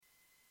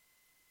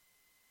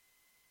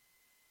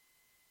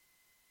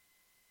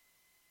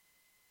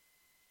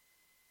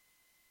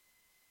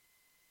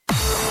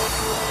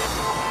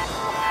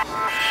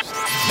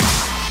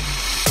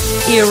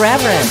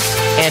Irreverent,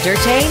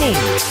 entertaining,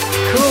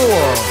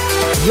 cool.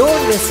 You're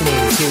listening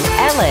to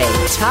LA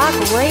Talk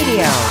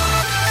Radio.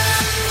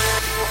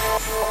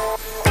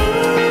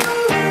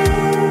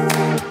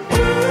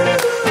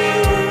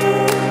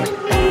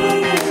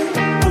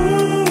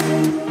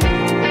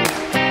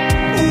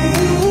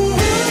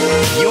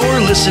 You're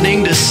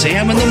listening to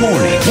Sam in the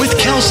Morning with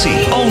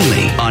Kelsey,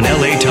 only on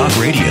LA Talk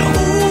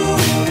Radio.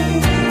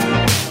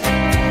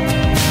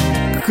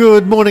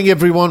 Good morning,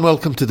 everyone.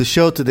 Welcome to the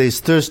show. Today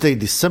is Thursday,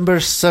 December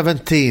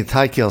 17th.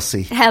 Hi,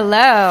 Kelsey.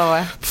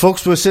 Hello.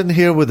 Folks, we're sitting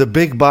here with a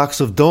big box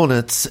of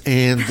donuts,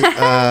 and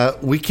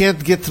we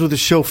can't get through the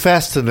show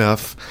fast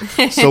enough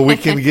so we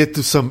can get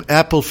to some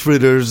apple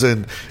fritters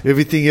and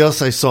everything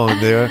else I saw in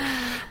there.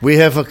 We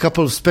have a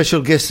couple of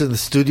special guests in the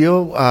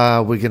studio.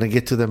 We're going to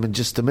get to them in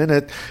just a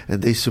minute,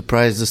 and they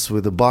surprised us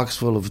with a box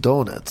full of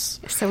donuts.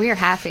 So we are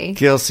happy.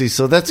 Kelsey,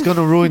 so that's going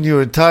to ruin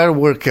your entire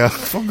workout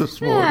from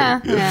this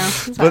morning.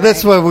 But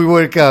that's why we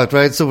work out,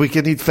 right? So we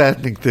can eat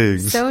fattening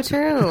things. So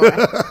true.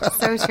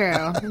 So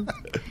true.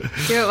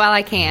 Do it while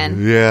I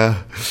can.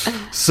 Yeah.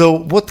 So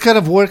what kind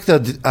of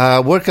workout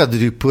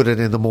did you put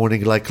in the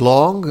morning? Like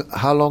long?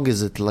 How long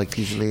is it like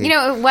usually? You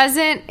know,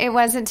 it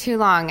wasn't too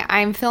long.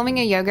 I'm filming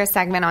a yoga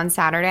segment on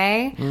Saturday.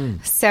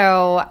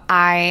 So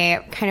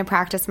I kind of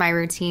practiced my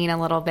routine a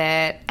little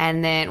bit,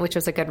 and then, which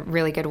was a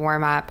really good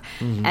warm up.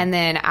 Mm-hmm. And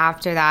then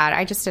after that,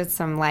 I just did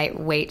some light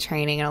weight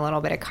training and a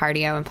little bit of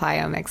cardio and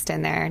plyo mixed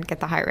in there and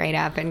get the heart rate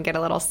up and get a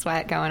little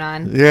sweat going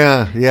on.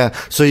 Yeah.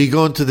 So you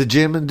go into the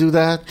gym and do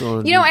that?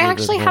 Or I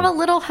actually have a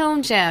little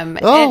home gym.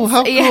 Oh,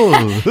 how cool.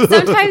 Yeah.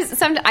 Sometimes,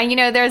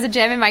 there's a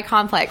gym in my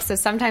complex, so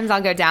sometimes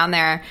I'll go down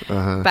there.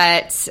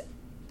 But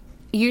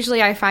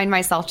usually I find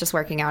myself just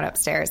working out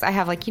upstairs. I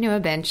have a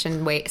bench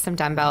and some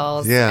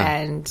dumbbells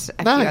and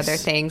a few other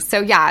things.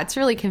 So yeah, it's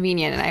really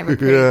convenient, and I have a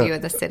great view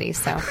of the city.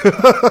 So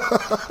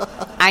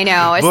I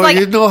know. It's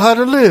you know how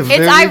to live.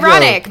 It's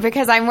ironic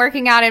because I'm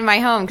working out in my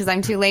home because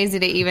I'm too lazy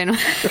to even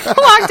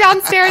walk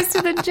downstairs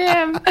to the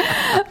gym.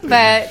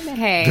 But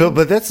hey. No,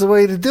 but that's the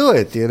way to do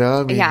it,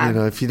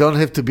 if you don't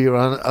have to be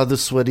around other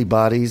sweaty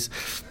bodies,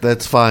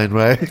 that's fine,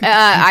 right?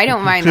 I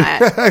don't mind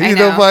that. You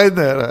don't mind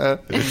that, huh?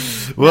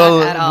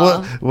 Not at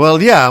all.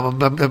 Well, yeah,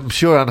 I'm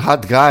sure on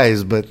hot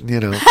guys, but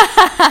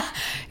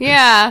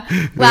Yeah.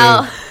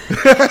 Well,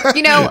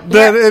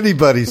 not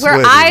anybody sweating,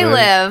 where I right?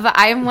 live,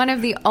 I'm one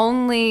of the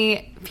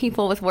only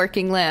people with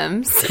working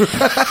limbs.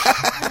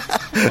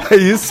 Are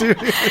you serious?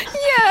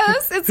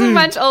 Yes, it's a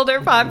much older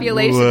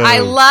population. Wow. I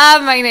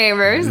love my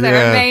neighbors.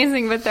 They're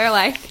amazing, but they're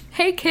like,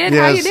 hey, kid,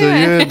 how you doing? So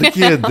you're the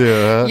kid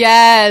there, huh?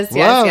 Yes.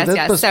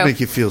 That must make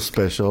you feel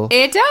special.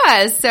 It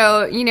does.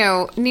 So,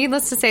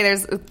 needless to say,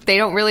 they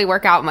don't really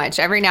work out much.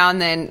 Every now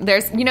and then,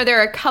 there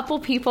are a couple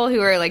people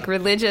who are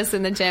religious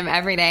in the gym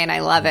every day, and I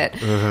love it.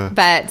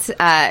 But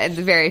it's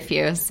very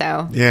few.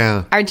 So,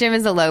 our gym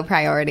is a low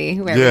priority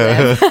where we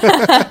live.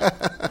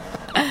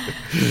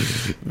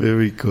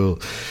 Very cool.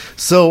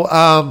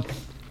 So,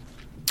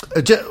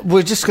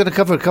 we're just going to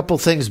cover a couple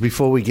things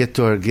before we get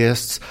to our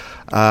guests.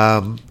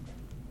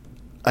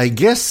 I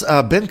guess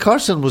Ben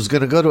Carson was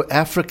going to go to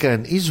Africa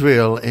and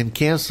Israel and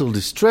cancel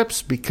his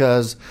trips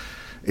because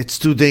it's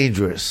too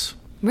dangerous.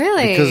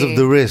 Really? Because of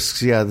the risks,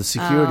 the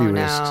security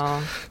risks.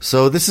 No.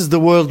 So this is the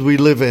world we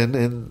live in,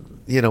 and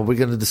we're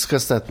going to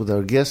discuss that with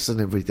our guests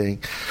and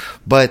everything.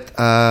 But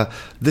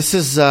this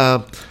is,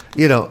 this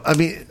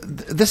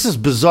is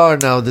bizarre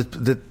now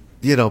that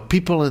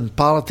people in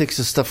politics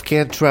and stuff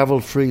can't travel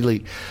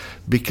freely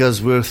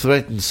because we're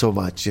threatened so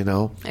much.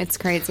 It's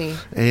crazy.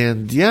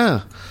 And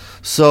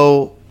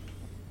So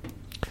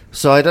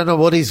I don't know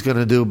what he's going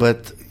to do,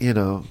 but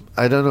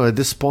I don't know. At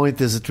this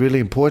point, is it really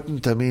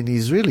important? I mean,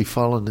 he's really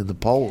fallen in the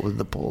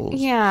polls.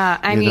 Yeah,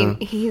 I mean,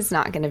 he's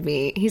not going to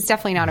be. He's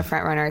definitely not a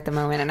front runner at the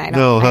moment, and I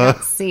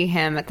don't see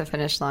him at the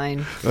finish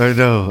line. I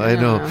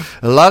know.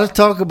 A lot of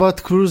talk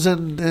about Cruz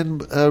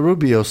and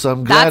Rubio, so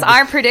I'm glad. That's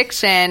our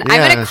prediction. I'm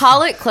going to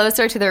call it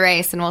closer to the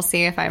race, and we'll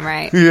see if I'm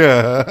right.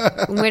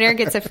 Yeah. Winner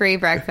gets a free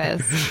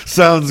breakfast.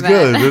 Sounds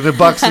good. And a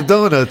box of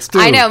donuts, too.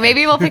 I know.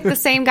 Maybe we'll pick the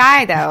same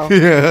guy, though.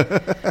 Yeah.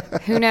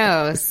 Who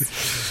knows?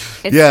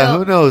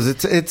 Who knows?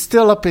 It's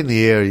still up in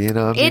the air,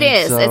 It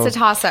is. So, it's a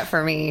toss-up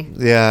for me.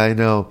 Yeah, I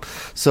know.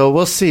 So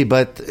we'll see,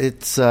 but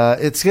it's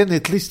getting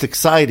at least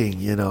exciting,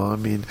 I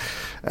mean,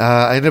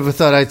 I never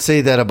thought I'd say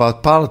that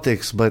about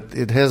politics, but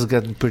it has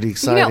gotten pretty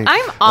exciting.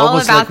 I'm all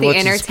Almost about like the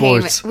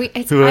entertainment.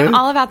 Right? I'm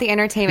all about the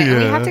entertainment. And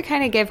we have to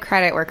kind of give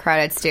credit where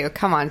credit's due.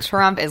 Come on,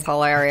 Trump is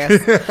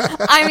hilarious.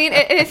 I mean,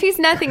 if he's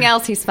nothing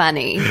else, he's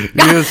funny.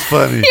 He is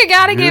funny. You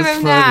got to give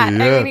him that.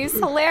 Yeah. I mean, he's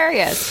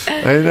hilarious.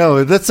 I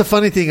know. That's the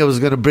funny thing I was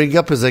going to bring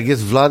up is I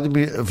guess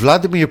Vladimir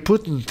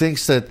Putin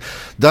thinks that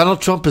Donald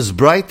Trump is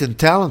bright and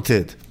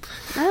talented.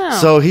 Oh.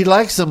 So he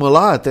likes him a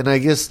lot, and I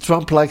guess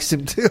Trump likes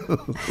him too.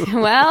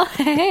 Well,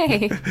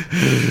 hey.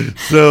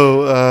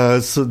 So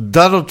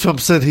Donald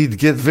Trump said he'd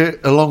get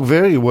along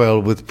very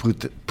well with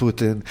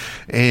Putin,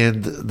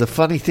 and the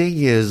funny thing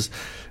is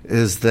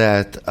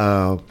that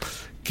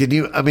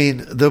I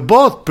mean, they're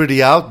both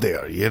pretty out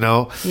there, you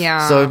know?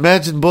 Yeah. So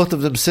imagine both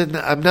of them sitting.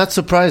 I'm not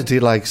surprised he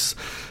likes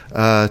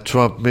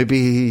Trump. Maybe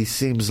he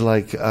seems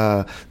like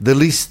the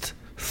least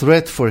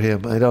threat for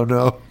him. I don't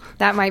know.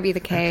 That might be the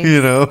case.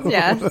 You know?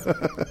 Yes.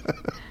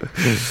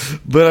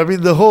 But I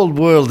mean, the whole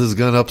world has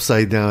gone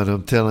upside down.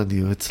 I'm telling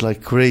you. It's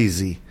like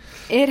crazy.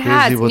 It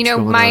has. what's You know,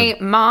 going my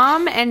on.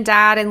 mom and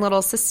dad and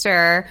little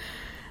sister,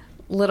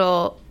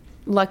 little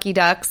lucky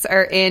ducks,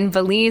 are in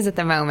Belize at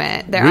the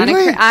moment. They're on a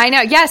Really? I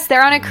know. Yes,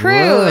 they're on a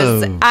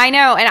cruise. Whoa. I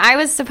know. And I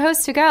was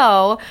supposed to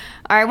go,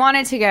 or I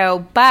wanted to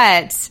go,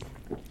 but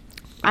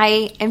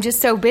I am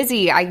just so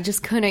busy. I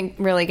just couldn't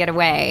really get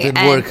away. Didn't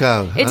And work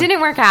out, huh? It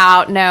didn't work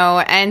out, no.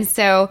 And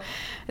so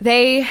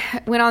they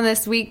went on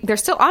this week. They're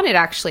still on it,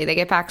 actually. They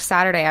get back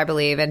Saturday, I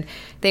believe. And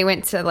they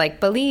went to like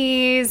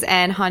Belize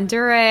and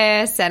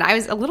Honduras. And I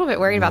was a little bit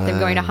worried about them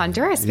going to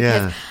Honduras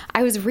because Yeah.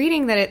 I was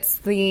reading that it's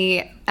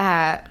the,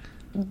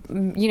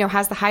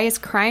 has the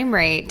highest crime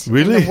rate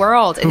Really? in the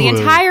world, in the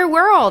entire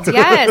world.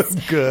 Yes.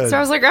 Good. So I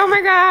was like, oh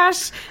my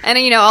gosh.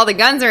 And all the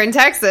guns are in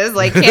Texas.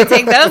 Like, can't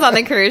take those on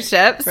the cruise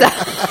ship. So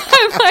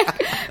I'm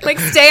like,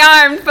 stay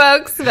armed,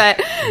 folks. But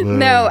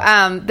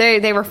no,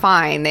 they were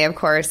fine. They, of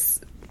course,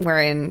 were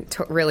in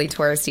really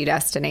touristy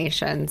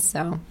destinations.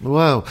 So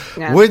Wow.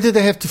 Yeah. Where did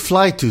they have to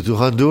fly to? To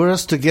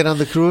Honduras to get on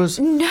the cruise?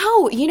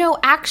 no,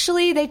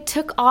 actually they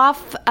took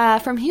off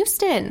from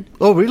Houston.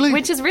 Oh, really?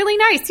 Which is really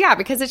nice, yeah,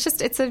 because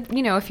it's a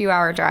a few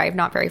hour drive,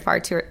 not very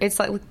far to. It's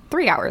like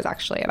 3 hours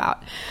actually,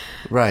 about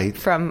Right.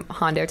 from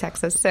Hondo,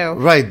 Texas. So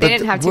Right. they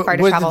didn't have too far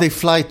to where travel. did they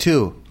fly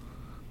to?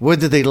 Where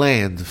did they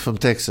land from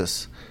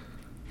Texas?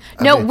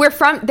 No, mean-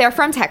 they're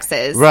from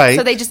Texas, Right.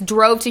 So they just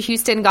drove to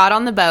Houston, got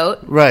on the boat,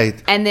 Right.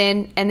 and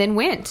then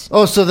went.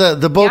 Oh, so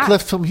the boat Yeah.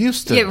 left from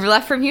Houston. Yeah,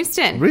 left from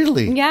Houston.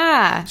 Really?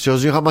 Yeah.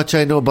 Shows you how much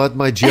I know about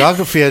my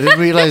geography. I didn't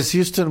realize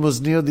Houston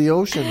was near the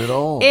ocean at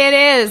all. It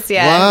is,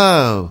 yes.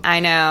 Wow. I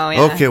know.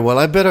 Yeah. Okay, well,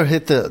 I better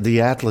hit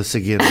the atlas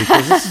again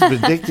because this is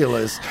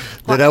ridiculous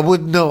that I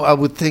wouldn't know. I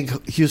would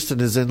think Houston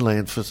is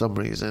inland for some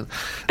reason.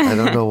 I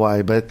don't know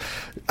why, but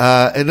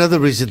another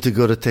reason to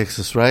go to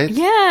Texas, right?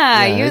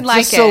 Yeah, you'd it's like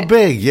just so it.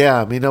 big.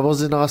 Yeah, I mean, I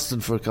was in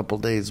Austin for a couple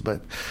of days,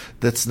 but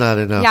that's not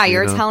enough. Yeah, you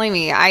you're know? telling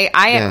me. I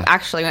Yeah.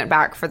 actually went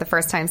back for the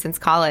first time since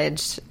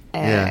college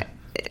Yeah.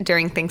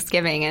 during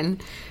Thanksgiving,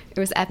 and it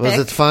was epic. Was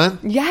it fun?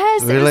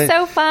 Yes, Really? it was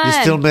so fun. You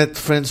still met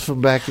friends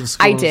from back in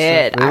school? I and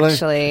did, stuff? Really?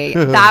 actually.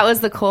 That was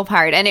the cool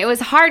part. And it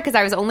was hard because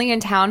I was only in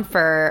town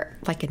for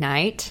like a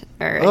night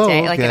or a Oh,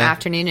 day, like an okay.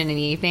 afternoon and an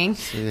evening.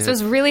 Yeah. So it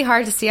was really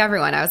hard to see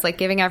everyone. I was like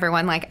giving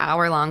everyone like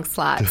hour-long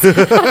slots. I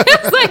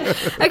was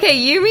like, okay,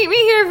 you meet me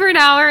here for an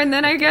hour and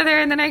then I go there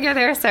and then I go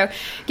there. So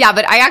yeah,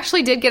 but I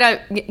actually did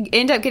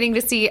end up getting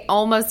to see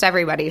almost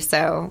everybody.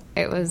 So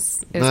it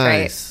was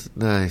great.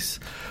 Nice.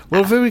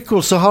 Well, very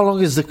cool. So how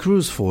long is the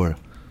cruise for?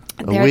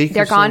 A week?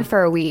 They're or gone so?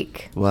 for a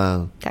week.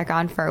 Wow. They're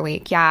gone for a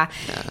week, yeah.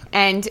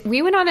 And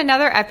we went on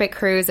another epic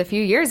cruise a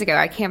few years ago.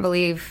 I can't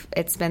believe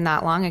it's been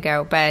that long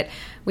ago, but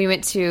we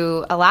went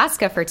to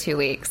Alaska for 2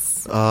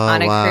 weeks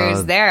on a wow.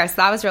 cruise there. So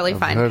that was really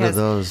fun heard of because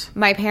those.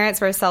 my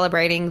parents were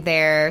celebrating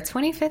their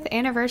 25th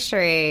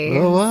anniversary.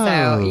 Oh,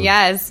 wow. So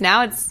yes,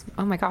 now it's,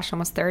 oh my gosh,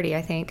 almost 30,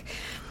 I think.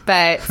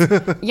 But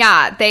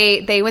yeah,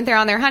 they went there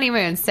on their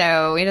honeymoon,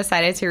 so we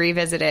decided to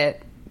revisit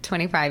it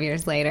 25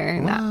 years later.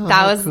 And Wow,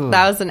 that was cool.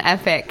 that was an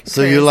epic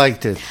So cruise. you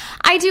liked it?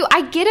 I do.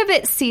 I get a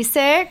bit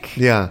seasick.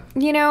 Yeah.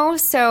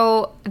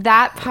 So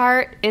that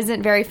part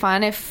isn't very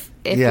fun if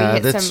Yeah,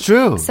 we hit that's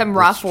true. some That's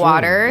rough true.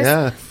 waters.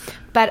 Yeah.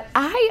 But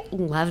I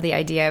love the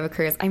idea of a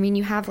cruise. I mean,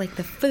 you have like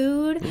the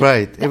food,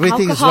 Right. the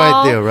Everything is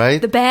alcohol, right there,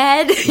 right? The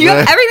bed, you have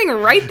Right. everything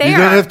right there. You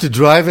don't have to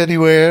drive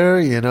anywhere,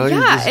 you know. you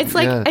Yeah, just- it's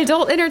like yeah.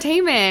 adult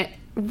entertainment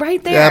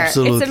right there.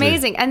 Absolutely. It's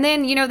amazing. And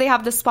then, they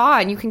have the spa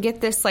and you can get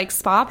this like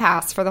spa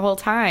pass for the whole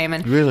time.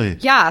 And Really?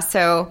 Yeah,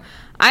 so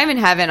I'm in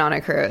heaven on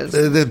a cruise.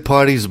 And then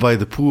parties by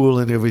the pool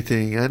and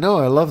everything. I know,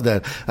 I love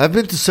that. I've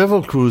been to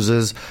several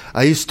cruises.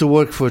 I used to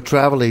work for a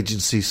travel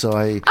agency, so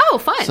Oh,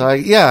 fun. So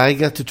I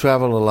got to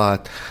travel a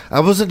lot. I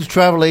wasn't a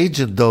travel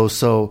agent though,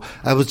 so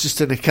I was just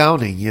in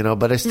accounting,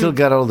 but I still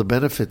got all the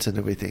benefits and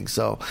everything.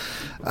 So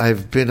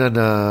I've been on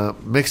a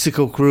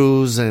Mexico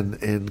cruise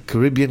and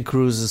Caribbean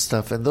cruise and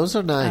stuff, and those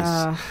are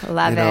nice. Oh,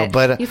 love it.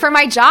 But for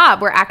my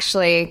job, we're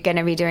actually going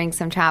to be doing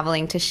some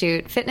traveling to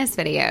shoot fitness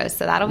videos,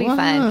 so that'll be wow.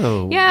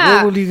 fun. Yeah.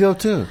 Where will you go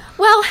to?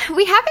 Well,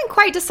 we haven't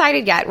quite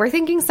decided yet. We're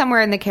thinking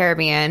somewhere in the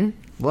Caribbean.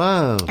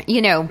 Wow.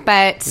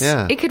 But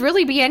Yeah. it could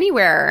really be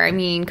anywhere. I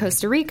mean,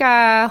 Costa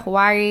Rica,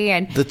 Hawaii,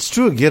 and That's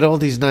true. Get all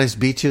these nice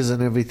beaches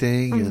and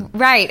everything. and-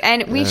 right.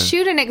 And we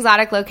shoot in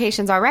exotic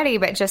locations already,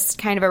 but just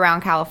kind of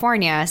around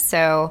California.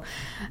 So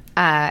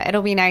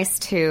it'll be nice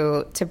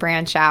to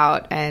branch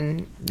out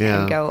and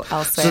go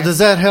elsewhere. So does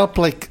that help,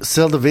 like,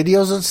 sell the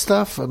videos and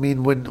stuff? I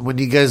mean, when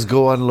you guys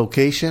go on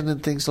location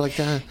and things like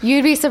that?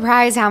 You'd be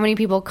surprised how many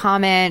people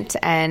comment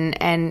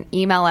and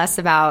email us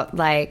about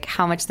like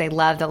how much they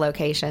love the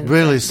locations.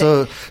 Really?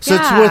 So it's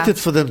Yeah. worth it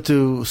for them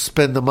to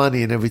spend the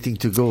money and everything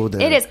to go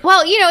there. It is.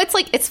 Well, it's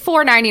like it's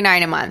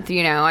 $4.99 a month.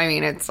 I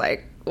mean, it's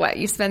like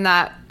you spend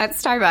that at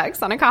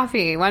Starbucks on a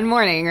coffee one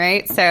morning,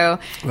 right? So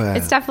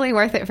it's definitely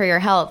worth it for your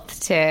health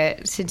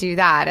to do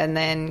that. And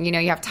then,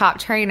 you have top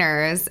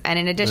trainers. And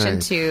in addition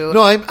to...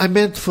 No, I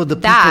meant for the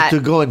people to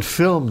go and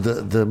film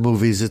the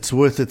movies. It's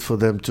worth it for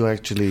them to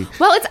actually...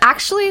 Well, it's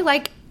actually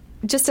like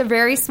just a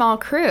very small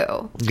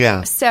crew.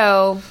 Yeah.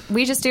 So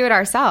we just do it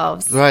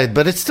ourselves. Right,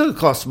 but it still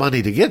costs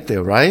money to get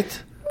there,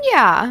 right?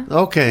 Yeah.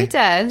 Okay. It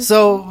does.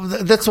 So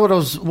that's what I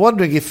was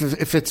wondering,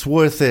 if it's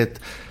worth it.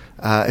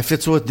 If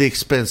it's worth the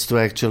expense to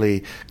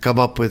actually come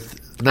up with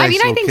nice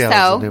locales. I think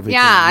so. And everything.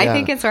 Yeah, I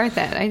think it's worth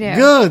it. I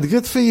do.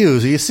 Good for you.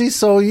 You see,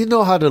 so you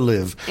know how to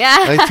live. Yeah.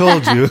 I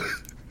told you.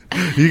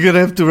 You're going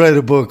to have to write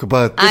a book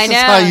about this is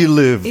how you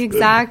live.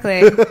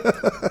 Exactly.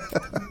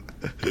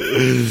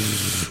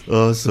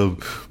 Awesome.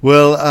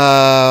 Well,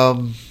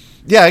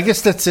 I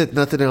guess that's it.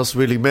 Nothing else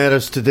really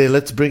matters today.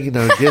 Let's bring in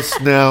our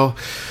guest now.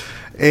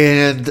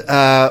 And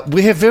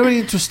we have very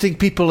interesting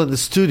people in the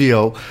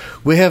studio.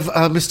 We have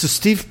Mr.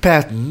 Steve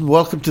Patton.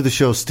 Welcome to the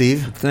show,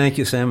 Steve. Thank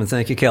you, Sam, and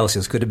thank you, Kelsey.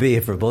 It's good to be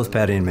here for both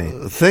Patty and me.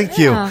 Thank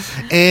you.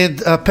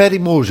 And Patty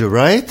Mosier,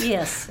 right?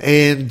 Yes.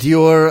 And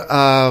you're...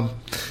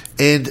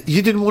 and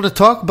you didn't want to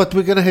talk, but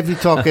we're going to have you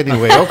talk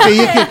anyway. Okay,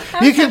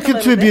 you can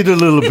contribute a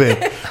little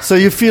bit, so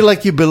you feel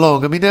like you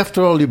belong. I mean,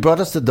 after all, you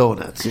brought us the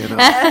donuts,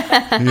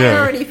 I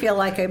already feel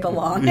like I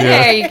belong. Yeah.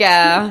 There you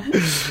go.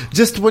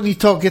 Just when you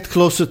talk, get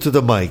closer to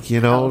the mic,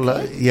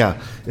 Okay.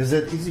 Yeah. Is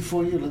that easy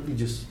for you? Let me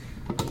just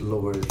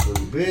lower it a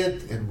little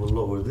bit, and we'll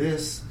lower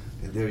this,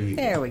 and there you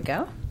go. There we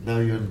go. Now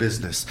you're in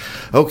business.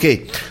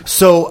 Okay,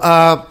 so,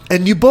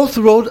 and you both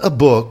wrote a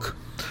book,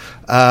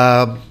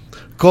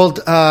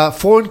 called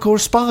Foreign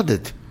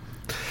Correspondent.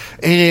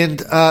 And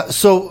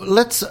so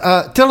let's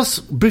tell us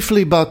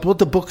briefly about what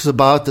the book's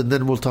about, and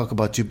then we'll talk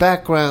about your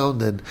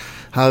background and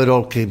how it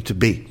all came to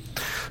be.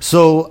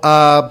 So,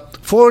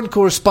 Foreign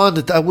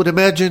Correspondent, I would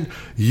imagine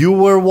you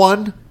were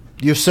one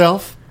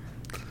yourself?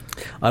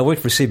 I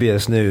worked for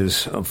CBS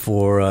News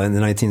for in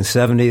the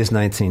 1970s,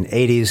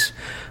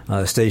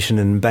 1980s, stationed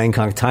in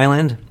Bangkok,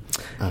 Thailand.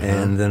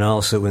 And then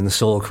also in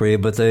Seoul, Korea.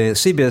 But the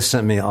CBS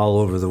sent me all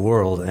over the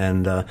world,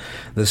 and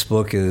this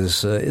book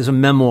is a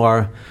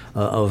memoir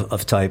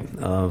of type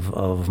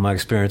of my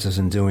experiences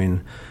in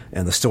doing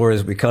and the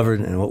stories we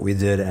covered and what we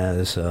did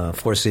as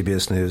for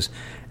CBS News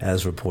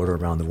as a reporter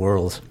around the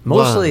world.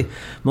 Mostly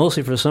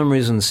for some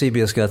reason,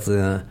 CBS got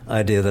the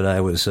idea that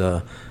I was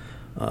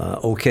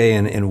okay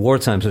in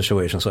wartime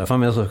situations. So I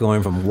found myself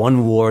going from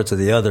one war to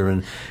the other.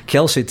 And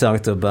Kelsey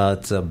talked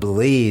about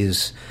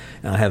Belize.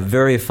 I have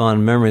very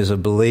fond memories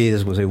of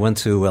Belize because we went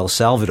to El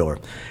Salvador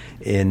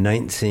in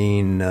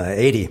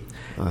 1980.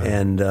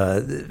 And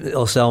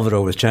El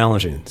Salvador was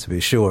challenging, to be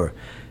sure.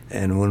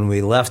 And when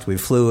we left, we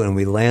flew and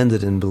we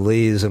landed in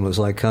Belize, and it was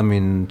like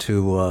coming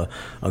to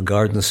a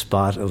garden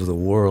spot of the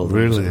world.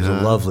 Really? It was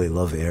a lovely,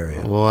 lovely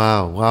area.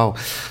 Wow.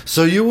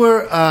 So you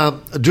were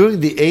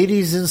during the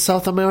 80s in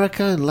South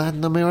America and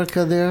Latin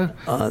America there?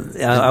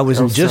 I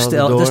was in just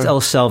El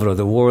Salvador.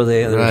 The war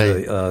there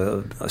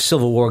was a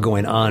civil war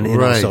going on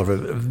in El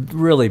Salvador.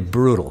 Really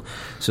brutal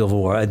civil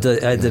war. I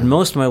did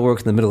most of my work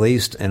in the Middle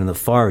East and in the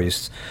Far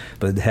East,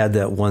 but had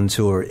that one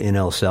tour in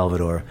El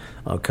Salvador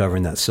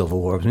covering that civil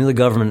war between the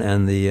government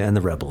and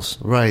the rebels.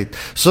 Right.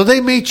 So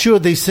they made sure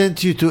they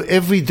sent you to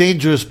every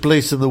dangerous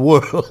place in the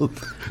world.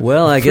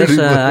 Well, I guess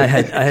I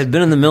had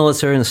been in the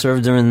military and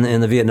served in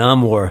the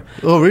Vietnam War.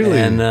 Oh, really?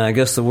 And I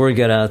guess the word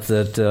got out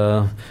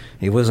that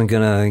he wasn't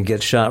going to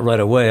get shot right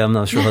away. I'm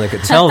not sure how they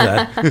could tell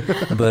that,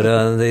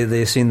 but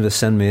they seemed to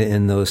send me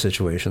in those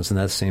situations, and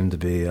that seemed to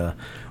be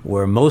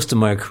where most of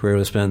my career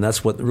was spent.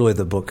 That's what really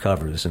the book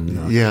covers,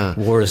 and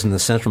wars in the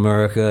Central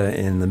America,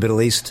 in the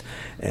Middle East,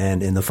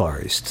 and in the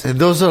Far East. And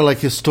those are like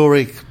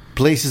historic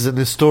places and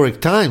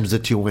historic times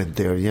that you went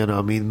there,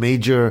 I mean,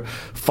 major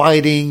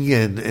fighting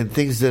and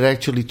things that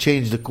actually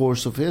changed the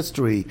course of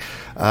history,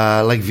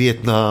 like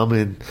Vietnam.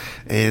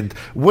 And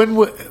when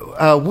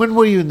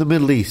were you in the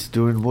Middle East?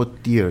 During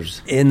what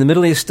years? In the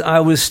Middle East, I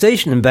was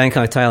stationed in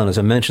Bangkok, Thailand, as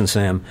I mentioned,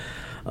 Sam.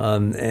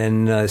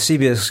 And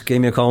CBS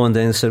gave me a call one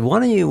day and said, why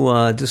don't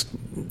you just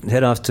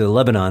head off to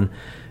Lebanon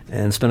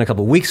and spend a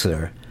couple of weeks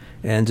there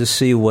and just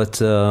see what's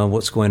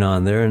going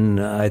on there. And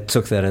I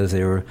took that as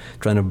they were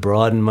trying to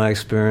broaden my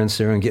experience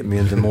there and get me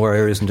into more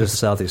areas than just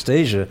Southeast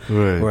Asia,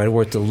 where I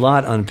worked a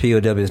lot on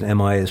POWs and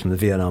MIAs from the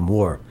Vietnam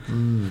War.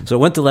 So I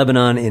went to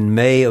Lebanon in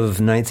May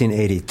of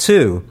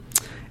 1982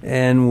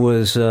 and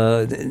was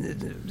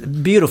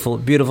beautiful,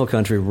 beautiful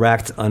country,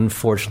 racked,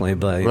 unfortunately,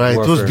 by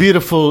warfare. It was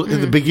beautiful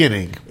in the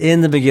beginning.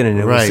 In the beginning.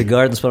 It was the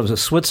garden spot. It was the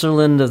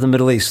Switzerland of the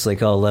Middle East, they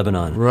call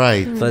Lebanon.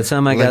 Right. By the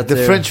time I got there...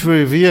 the French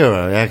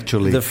Riviera,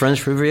 actually. The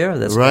French Riviera,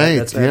 that's right.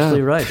 That's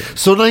actually right.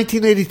 So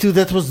 1982,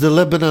 that was the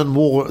Lebanon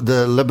War,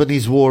 the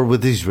Lebanese war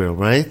with Israel,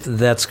 right?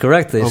 That's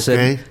correct. They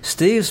said,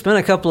 Steve, spent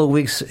a couple of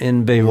weeks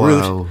in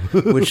Beirut,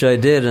 which I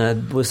did,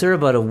 and I was there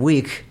about a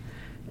week,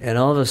 and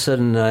all of a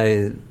sudden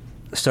I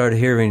started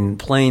hearing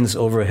planes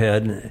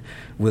overhead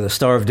with a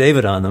Star of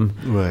David on them,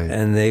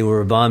 and they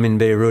were bombing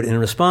Beirut in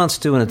response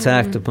to an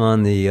attack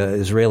upon the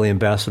Israeli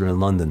ambassador in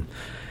London.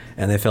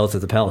 and they felt that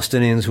the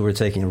Palestinians who were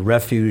taking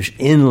refuge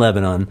in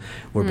Lebanon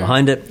were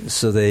behind it.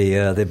 So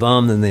they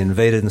bombed and they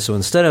invaded. And so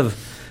instead of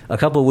a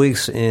couple of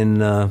weeks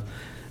in,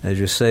 as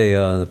you say,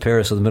 the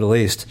Paris of the Middle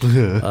East,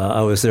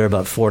 I was there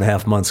about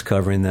 4.5 months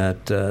covering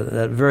that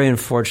very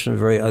unfortunate,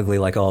 very ugly,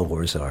 like all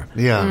wars are.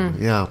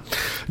 Yeah.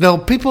 Now,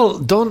 people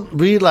don't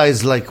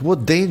realize like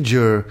what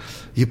danger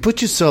you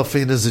put yourself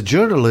in as a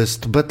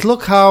journalist, but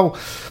look how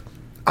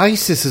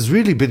ISIS has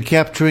really been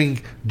capturing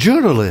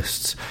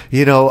journalists.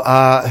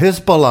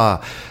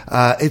 Hezbollah,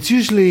 it's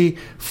usually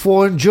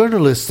foreign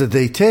journalists that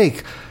they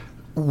take.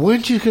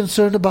 Weren't you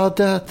concerned about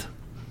that?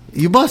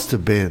 You must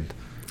have been.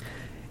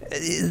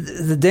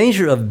 The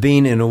danger of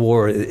being in a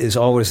war is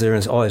always there and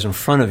it's always in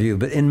front of you.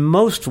 But in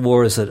most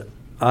wars that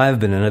I've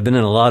been in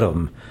a lot of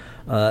them,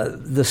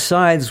 the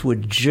sides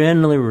would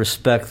generally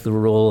respect the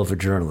role of a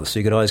journalist. So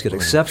you could always get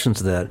exceptions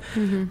to that.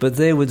 Mm-hmm. But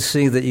they would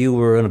see that you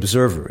were an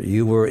observer.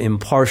 You were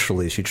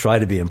impartial. You should try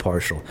to be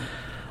impartial.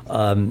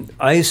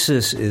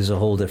 ISIS is a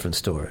whole different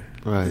story.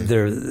 Right.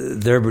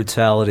 Their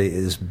brutality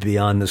is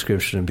beyond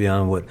description and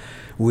beyond what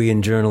we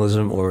in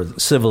journalism or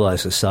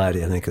civilized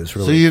society, I think, is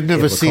really. So you've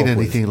never seen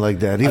anything like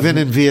that, even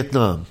in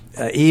Vietnam?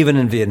 Even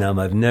in Vietnam,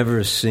 I've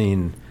never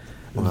seen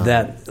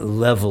that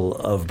level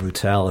of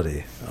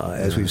brutality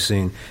as we've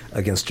seen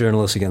against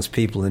journalists, against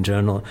people in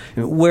general.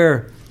 I mean,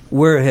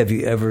 where have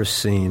you ever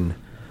seen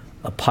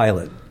a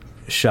pilot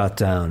shot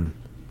down,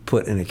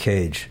 put in a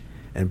cage,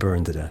 and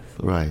burned to death?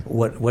 Right.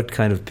 What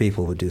kind of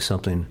people would do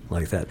something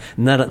like that?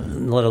 Let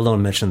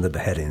alone mention the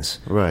beheadings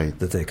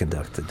that they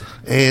conducted.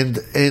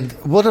 And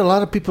what a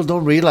lot of people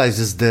don't realize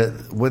is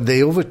that when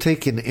they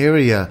overtake an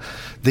area,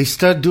 they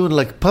start doing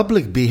like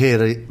public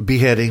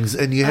beheadings,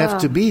 and you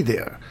have to be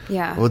there,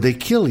 or they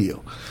kill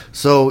you.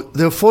 So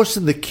they're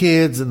forcing the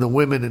kids and the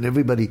women and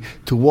everybody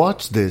to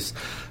watch this.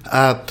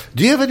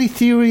 Do you have any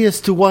theory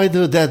as to why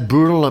they're that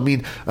brutal? I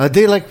mean, are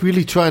they like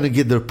really trying to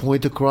get their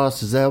point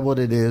across? Is that what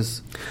it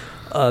is?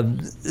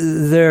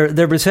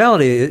 Their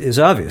brutality is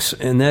obvious,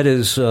 and that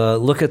is,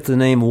 look at the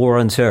name War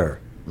on Terror.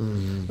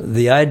 Mm-hmm.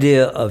 The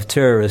idea of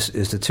terrorists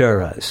is to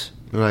terrorize.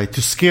 Right,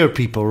 to scare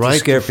people, right? To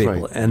scare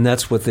people, and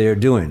that's what they are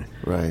doing.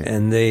 Right.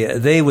 And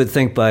they would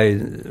think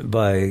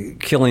by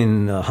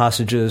killing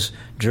hostages,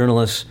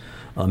 journalists,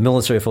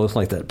 military folks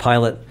like that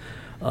pilot,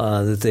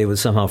 that they would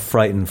somehow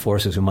frighten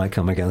forces who might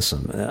come against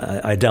them.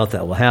 I doubt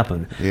that will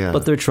happen. Yeah.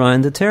 But they're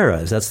trying to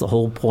terrorize. That's the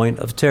whole point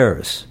of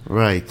terrorists.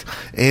 Right.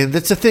 And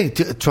that's the thing,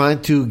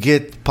 trying to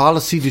get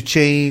policy to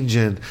change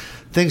and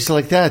things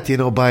like that,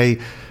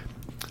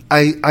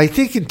 I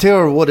think in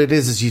terror what it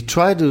is you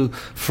try to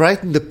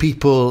frighten the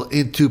people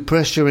into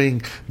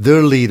pressuring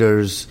their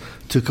leaders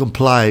to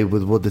comply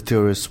with what the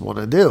terrorists want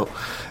to do.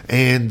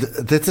 And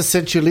that's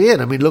essentially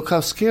it. I mean, look how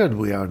scared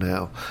we are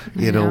now.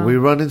 We're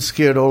running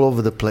scared all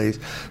over the place.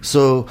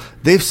 So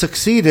they've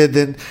succeeded,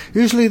 and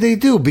usually they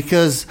do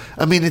because,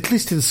 at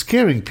least in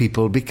scaring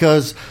people,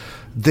 because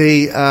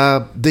they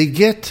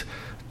get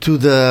to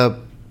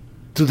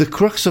the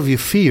crux of your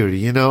fear,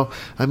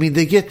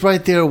 they get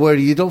right there where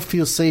you don't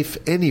feel safe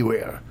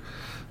anywhere,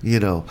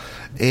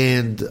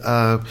 and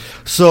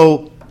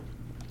so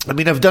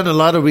I've done a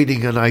lot of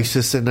reading on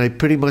ISIS, and I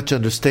pretty much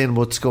understand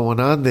what's going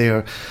on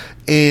there,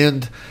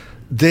 and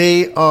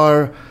they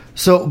are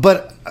so.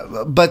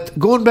 But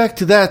going back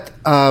to that,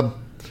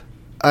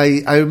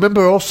 I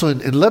remember also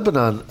in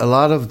Lebanon, a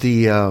lot of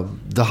the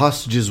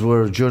hostages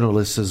were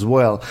journalists as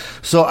well.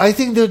 So I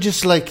think they're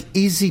just like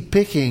easy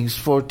pickings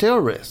for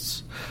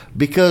terrorists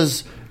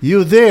because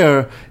you're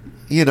there,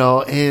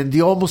 and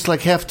you almost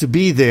like have to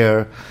be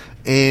there,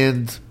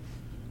 and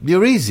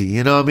you're easy,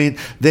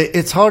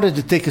 it's harder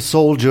to take a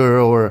soldier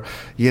or,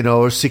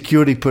 or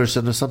security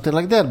person or something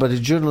like that, but a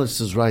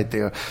journalist is right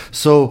there.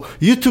 So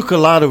you took a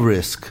lot of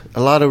risk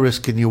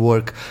in your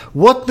work.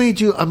 What made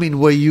you,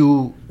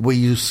 were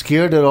you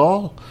scared at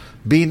all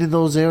being in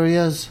those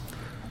areas?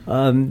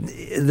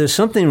 There's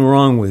something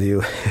wrong with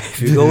you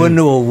if you go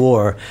into a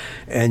war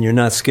and you're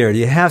not scared.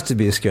 You have to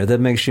be scared.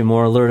 That makes you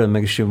more alert. It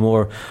makes you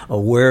more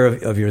aware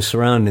of your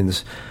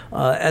surroundings.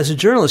 As a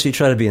journalist, you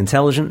try to be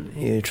intelligent.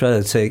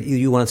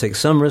 You want to take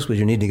some risk because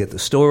you need to get the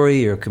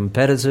story. You're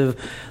competitive,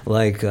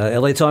 like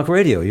LA Talk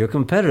Radio. You're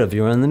competitive.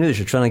 You're on the news.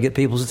 You're trying to get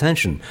people's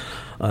attention.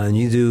 And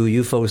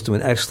you folks do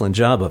an excellent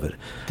job of it.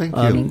 Thank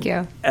you. Thank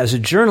you. As a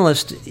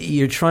journalist,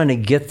 you're trying to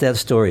get that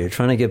story. You're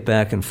trying to get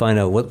back and find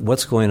out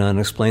what's going on and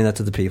explain that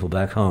to the people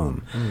back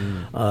home.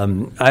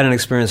 Mm. I had an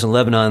experience in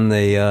Lebanon.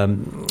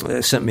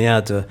 They sent me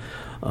out to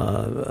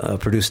a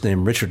producer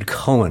named Richard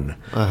Cohen,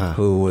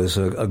 who was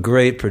a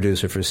great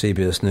producer for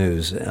CBS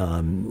News,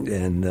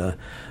 and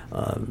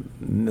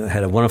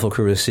had a wonderful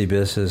career at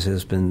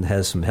CBS.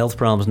 Has some health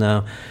problems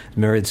now.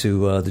 Married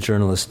to the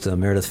journalist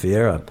Meredith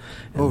Vieira,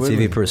 and really?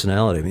 TV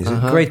personality. He's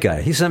a great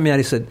guy. He sent me out.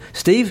 He said,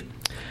 "Steve,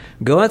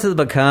 go out to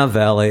the Bekaa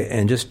Valley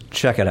and just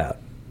check it out."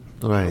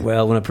 Right.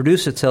 Well, when a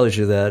producer tells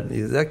you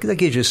that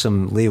gives you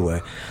some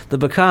leeway. The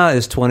Bekaa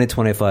is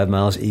 20-25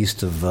 miles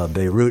east of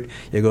Beirut.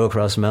 You go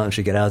across the mountains,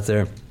 you get out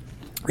there.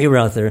 We were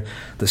out there.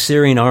 The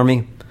Syrian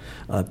army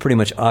pretty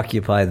much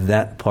occupied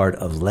that part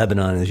of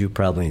Lebanon, as you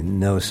probably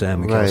know,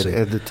 Sam and Right, Kelsey.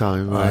 at the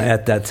time. Right.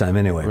 At that time,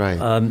 anyway.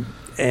 Right.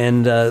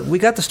 And we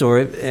got the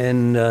story,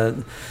 and I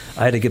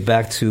had to get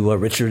back to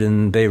Richard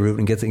in Beirut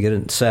and get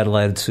it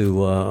satellited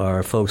to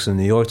our folks in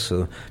New York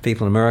so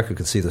people in America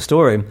could see the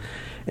story.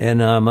 And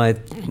my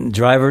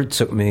driver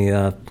took me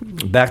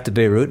back to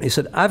Beirut, and he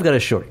said, "I've got a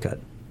shortcut."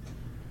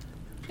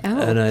 Oh.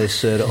 And I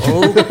said, okay.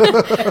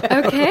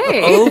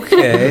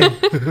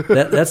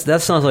 That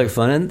sounds like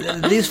fun. And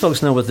these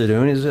folks know what they're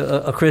doing. He's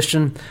a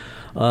Christian,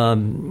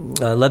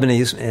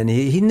 Lebanese, and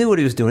he knew what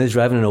he was doing. He was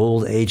driving an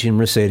old, aging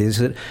Mercedes.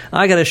 He said,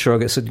 "I got a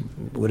shortcut." I said,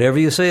 "Whatever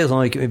you say, as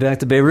long as you get me back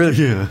to Beirut."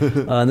 Yeah.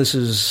 This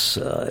is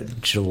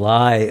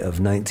July of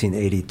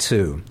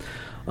 1982.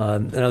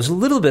 And I was a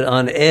little bit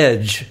on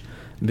edge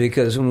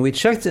because when we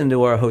checked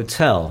into our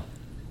hotel,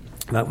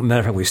 matter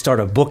of fact, we start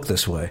a book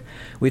this way.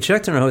 We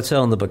checked in our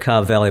hotel in the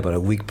Bekaa Valley about a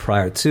week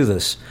prior to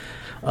this.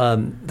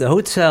 The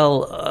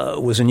hotel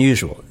was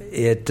unusual.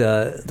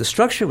 The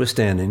structure was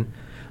standing,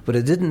 but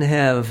it didn't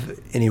have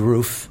any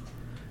roof.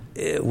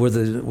 Where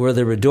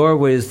there were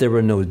doorways, there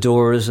were no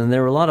doors, and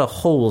there were a lot of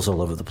holes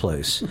all over the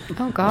place.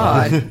 Oh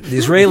God! The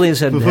Israelis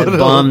had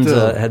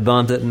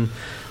bombed it, and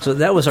so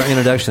that was our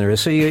introduction there.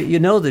 So you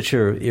know that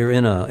you're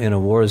in a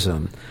war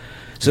zone.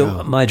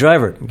 So my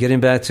driver, trying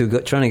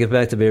to get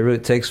back to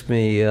Beirut, takes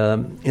me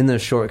in the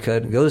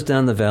shortcut, goes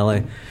down the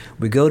valley.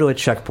 We go to a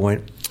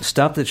checkpoint,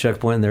 stop the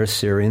checkpoint, and there are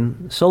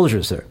Syrian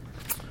soldiers there.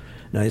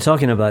 Now, you're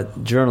talking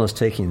about journalists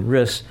taking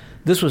risks.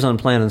 This was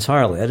unplanned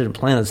entirely. I didn't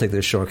plan to take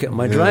this shortcut.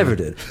 My driver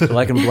did, so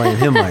I can blame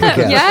him, I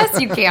guess.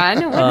 Yes, you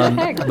can. What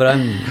the heck?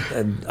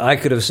 But I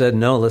could have said,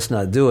 no, let's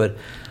not do it.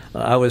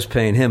 I was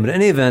paying him. But in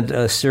any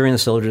event, Syrian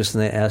soldiers,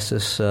 and they asked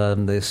us,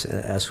 they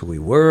asked who we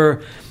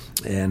were.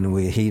 And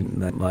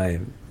my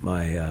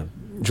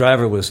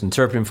driver was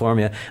interpreting for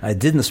me. I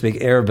didn't speak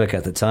Arabic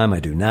at the time. I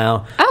do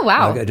now. Oh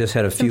wow! I just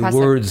had a few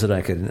words that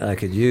I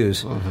could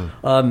use.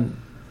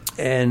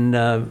 And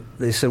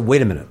they said,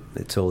 "Wait a minute."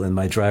 They told, and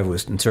my driver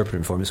was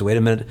interpreting for me. So wait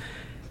a minute,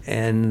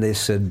 and they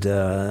said,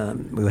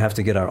 "We have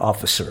to get our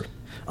officer."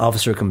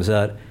 Officer comes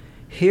out.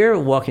 Here,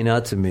 walking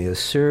out to me, a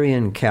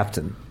Syrian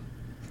captain,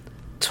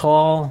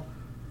 tall,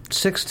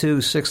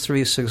 6'2",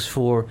 6'3",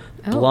 6'4",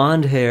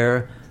 blonde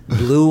hair.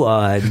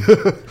 Blue-eyed.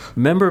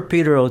 Remember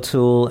Peter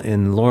O'Toole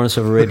in Lawrence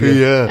of Arabia?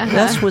 Yeah.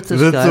 That's what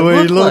this That's guy the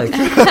way looked he like.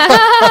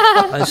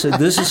 I said,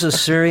 "This is a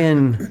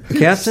Syrian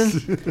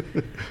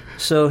captain?"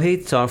 So he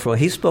talked for a while.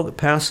 He spoke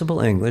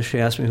passable English. He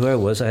asked me who I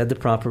was. I had the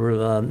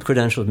proper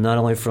credentials, not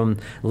only from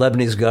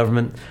Lebanese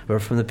government,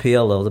 but from the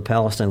PLO, the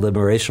Palestine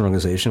Liberation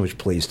Organization, which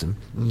pleased him.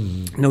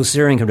 No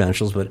Syrian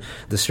credentials, but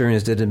the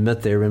Syrians did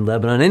admit they were in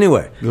Lebanon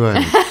anyway.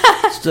 Right.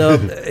 So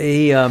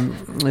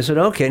I said,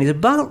 okay. And he's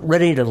about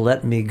ready to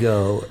let me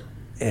go.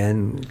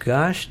 And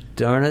gosh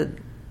darn it,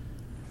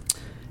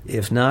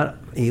 if not,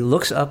 he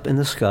looks up in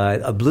the sky,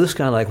 a blue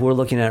sky like we're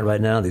looking at right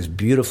now, these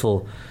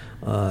beautiful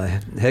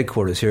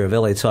headquarters here of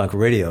LA Talk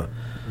Radio.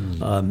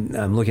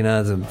 I'm looking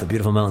at the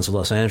beautiful mountains of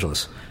Los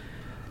Angeles.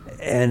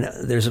 And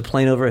there's a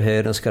plane overhead,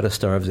 and it's got a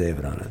Star of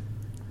David on it.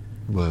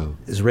 Wow.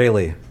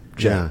 Israeli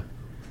jet. Yeah.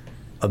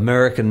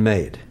 American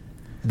made.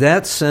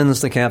 That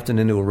sends the captain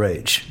into a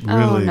rage. Really?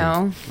 Oh,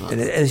 no. And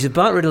he's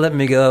about ready to let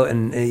me go,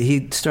 and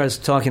he starts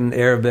talking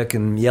Arabic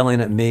and yelling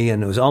at me,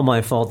 and it was all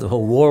my fault. The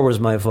whole war was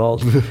my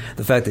fault.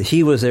 The fact that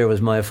he was there was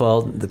my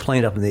fault. The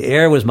plane up in the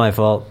air was my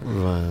fault.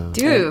 Wow.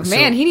 Dude,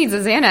 man, he needs a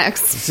Xanax.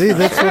 See,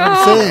 that's what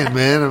I'm saying,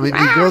 man. I mean,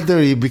 you go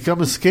there, you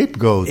become a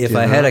scapegoat. If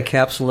I had a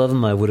capsule of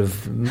them, I would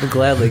have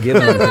gladly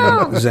given him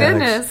Xanax.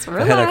 Goodness, if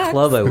I had a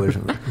club, I would.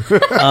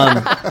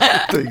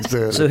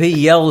 So he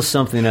yells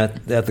something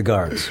at the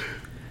guards.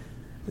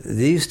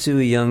 These two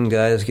young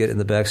guys get in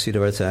the back seat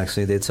of our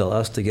taxi. They tell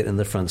us to get in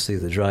the front seat,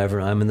 the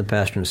driver. I'm in the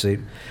passenger seat.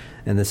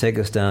 And they take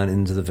us down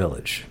into the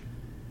village,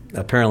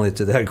 apparently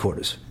to the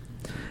headquarters.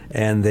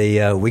 And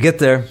we get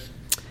there.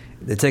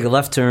 They take a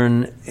left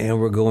turn, and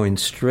we're going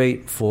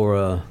straight for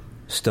a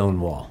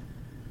stone wall.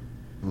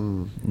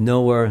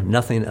 Nowhere,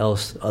 nothing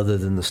else other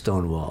than the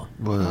stone wall.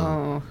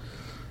 Wow.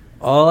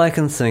 All I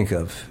can think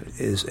of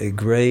is a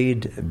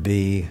grade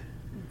B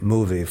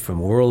movie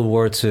from World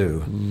War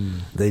II.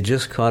 They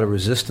just caught a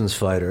resistance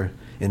fighter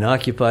in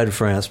occupied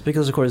France,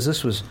 because, of course,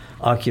 this was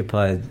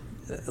occupied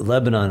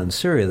Lebanon and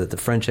Syria that the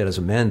French had as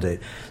a mandate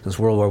since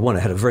World War I.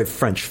 It had a very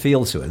French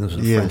feel to it. This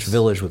was a French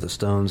village with the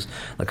stones,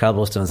 the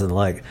cobblestones and the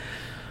like.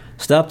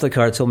 Stopped the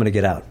car, told me to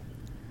get out.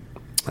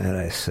 And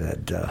I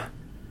said,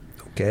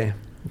 okay.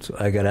 So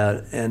I got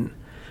out. And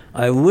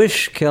I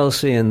wish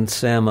Kelsey and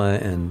Sama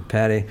and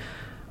Patty,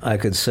 I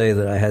could say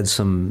that I had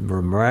some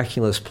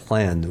miraculous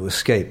plan to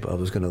escape. I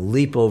was going to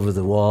leap over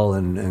the wall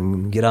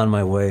and get on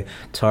my way,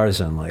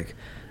 Tarzan-like.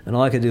 And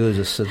all I could do was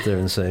just sit there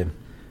and say,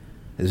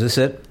 is this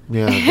it?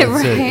 Yeah,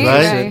 that's it,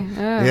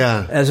 right?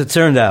 Yeah. As it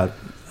turned out,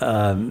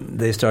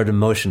 they started to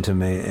motion to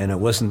me, and I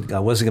wasn't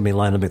going to be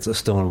lined up against a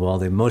stone wall.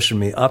 They motioned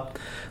me up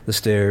the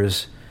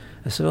stairs,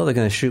 I said, well, they're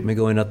going to shoot me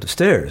going up the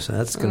stairs.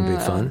 That's going to be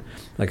fun,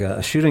 like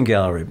a shooting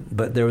gallery.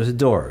 But there was a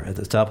door at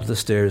the top of the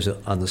stairs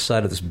on the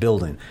side of this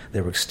building.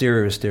 There were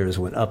exterior stairs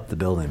went up the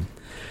building.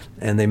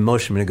 And they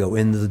motioned me to go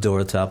into the door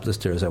at the top of the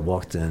stairs. I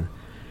walked in.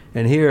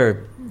 And here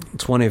are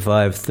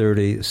 25,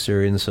 30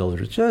 Syrian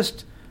soldiers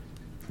just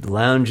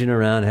lounging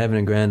around, having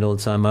a grand old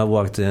time. I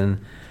walked in.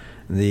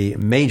 The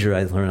major,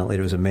 I learned out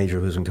later, was a major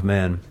who was in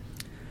command,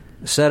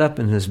 sat up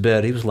in his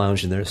bed. He was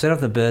lounging there. Sat up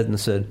in the bed and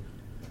said,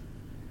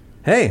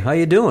 "Hey, how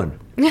you doing?"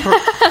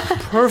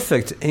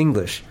 Perfect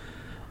English.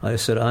 I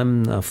said,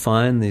 "I'm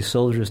fine. The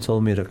soldiers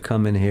told me to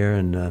come in here,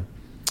 and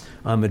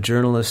I'm a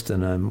journalist,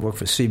 and I work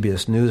for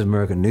CBS News,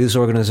 American News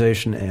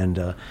Organization,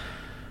 and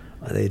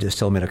they just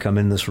told me to come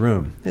in this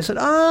room." They said,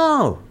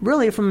 "Oh,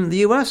 really? You're from the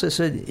U.S.?" I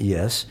said,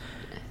 "Yes."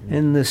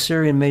 And the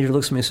Syrian major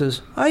looks at me and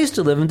says, "I used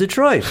to live in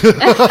Detroit."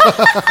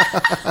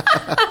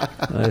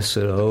 I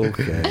said,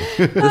 "Okay.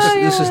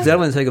 This is definitely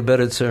going to take a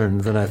better turn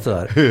than I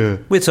thought." Yeah.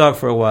 We talked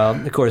for a while.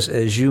 Of course,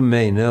 as you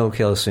may know,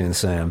 Kelsey and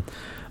Sam,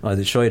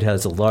 Detroit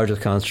has the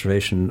largest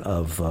concentration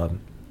of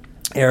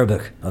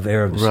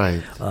Arabs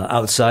right.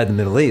 Outside the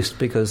Middle East,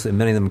 because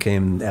many of them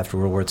came after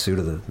World War II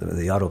to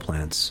the auto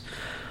plants.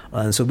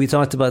 And so we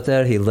talked about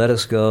that. He let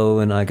us go,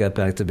 and I got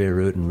back to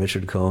Beirut, and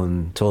Richard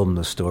Cohen told him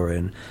the story.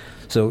 And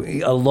so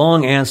a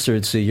long answer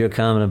to your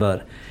comment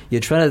about you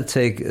try to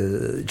take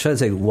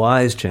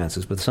wise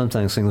chances, but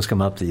sometimes things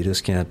come up that you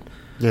just can't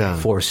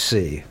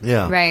foresee.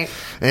 Yeah, right.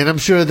 And I'm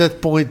sure at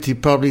that point you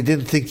probably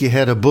didn't think you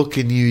had a book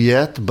in you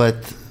yet,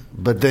 but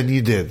then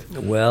you did.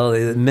 Well,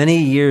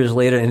 many years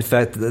later, in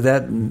fact,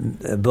 that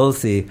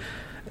both the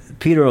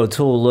Peter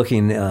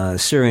O'Toole-looking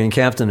Syrian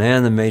captain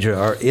and the major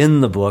are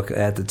in the book.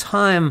 At the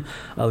time,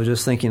 I was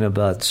just thinking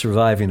about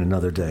surviving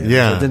another day.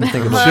 Yeah, I didn't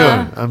think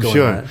about I'm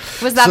sure.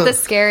 Was that the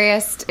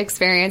scariest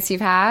experience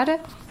you've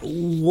had?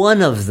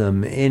 One of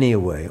them,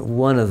 anyway.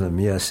 One of them,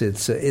 yes.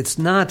 It's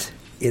not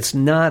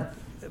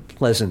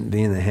pleasant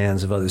being in the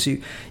hands of others.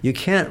 You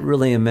can't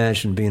really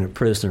imagine being a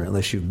prisoner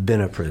unless you've been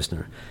a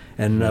prisoner.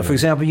 And for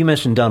example, you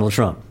mentioned Donald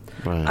Trump.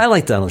 Right. I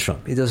like Donald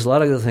Trump. He does a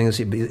lot of good things.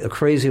 He's a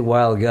crazy,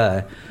 wild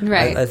guy.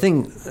 Right. I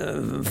think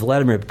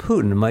Vladimir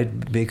Putin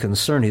might be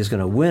concerned he's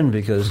going to win,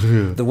 because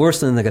the worst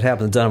thing that could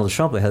happen to Donald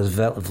Trump has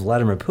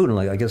Vladimir Putin,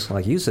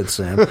 like you said,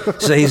 Sam,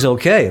 say he's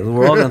okay.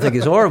 We're all going to think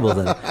he's horrible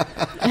then.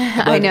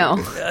 I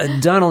know.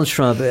 Donald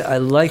Trump, I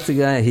like the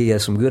guy. He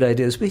has some good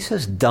ideas, but he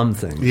says dumb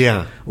things.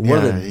 Yeah.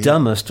 One of the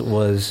dumbest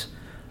was,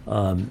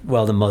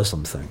 the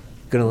Muslim thing.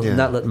 Going to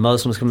not let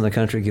Muslims come to the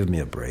country, give me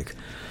a break.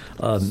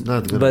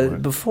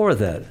 But before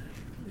that,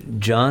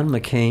 John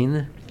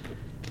McCain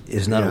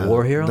is not a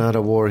war hero? Not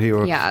a war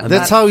hero. Yeah,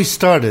 that's how he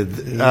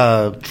started,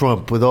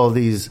 Trump, with all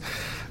these,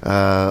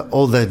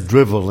 all that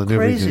drivel and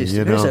everything.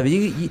 You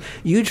know?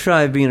 You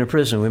tried being a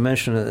prisoner. We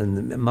mentioned it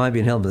in my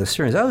being held by the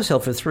Syrians. I was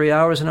held for 3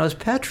 hours, and I was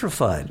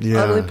petrified,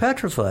 utterly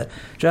petrified.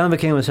 John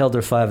McCain was held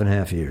there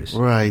 5.5 years.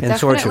 Right. And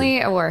definitely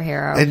tortured. A war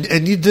hero.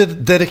 And you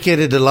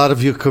dedicated a lot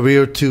of your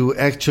career to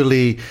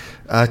actually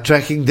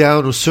tracking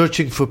down or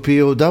searching for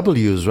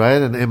POWs,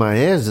 right, and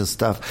MIAs and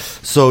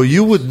stuff. So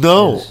you would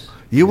know. Yes.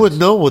 You would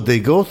know what they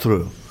go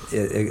through.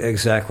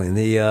 Exactly. And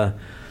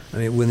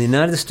when the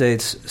United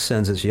States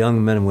sends its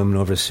young men and women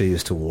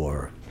overseas to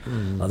war,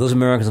 those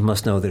Americans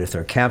must know that if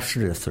they're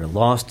captured, if they're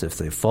lost, if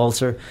they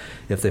falter,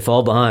 if they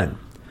fall behind,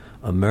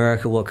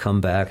 America will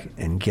come back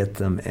and get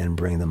them and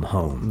bring them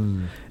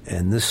home.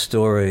 And this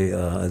story,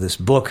 this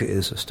book,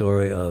 is a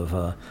story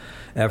of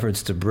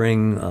efforts to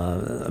bring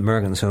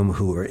Americans home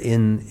who are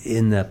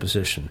in that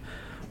position.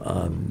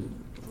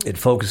 It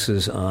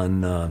focuses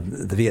on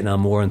the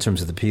Vietnam War in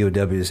terms of the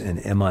POWs and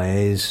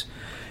MIAs,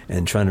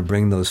 and trying to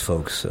bring those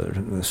folks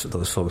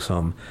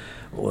home.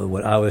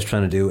 What I was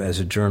trying to do as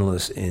a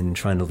journalist in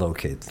trying to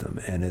locate them,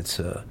 and it's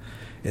a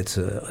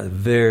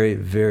very,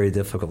 very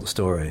difficult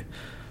story.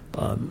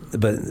 But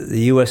the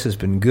U.S. has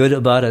been good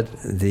about it.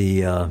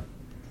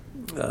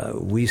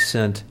 We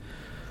sent.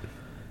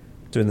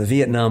 During the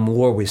Vietnam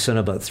War, we sent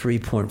about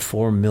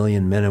 3.4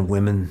 million men and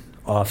women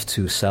off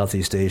to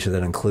Southeast Asia.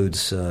 That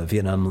includes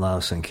Vietnam,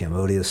 Laos, and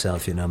Cambodia,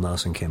 South Vietnam,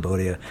 Laos, and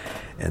Cambodia,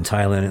 and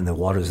Thailand in the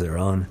waters of their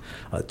own.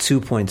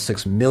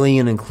 2.6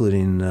 million,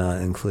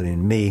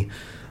 including me.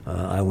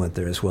 I went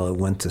there as well. I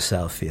went to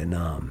South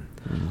Vietnam.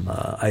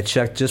 I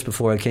checked just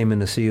before I came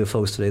in to see you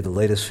folks today, the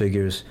latest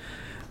figures.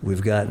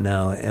 We've got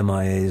now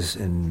MIAs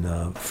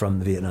from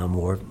the Vietnam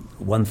War,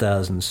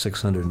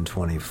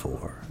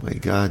 1,624. My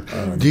God.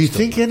 Do you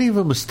think any of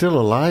them are still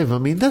alive? I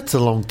mean, that's a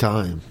long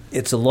time.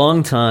 It's a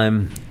long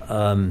time.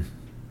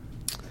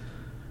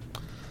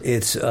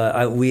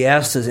 We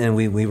asked this, and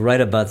we write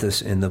about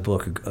this in the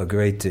book a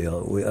great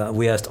deal.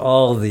 We asked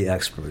all the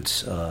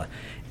experts.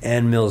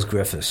 Ann Mills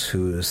Griffiths,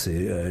 who is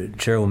the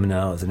chairwoman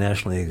now of the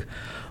National League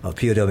of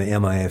POW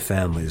MIA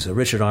Families.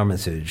 Richard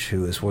Armitage,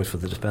 who has worked for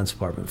the Defense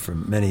Department for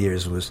many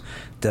years, was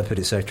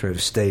Deputy Secretary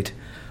of State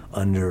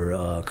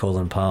under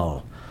Colin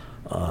Powell.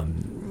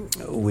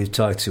 We've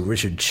talked to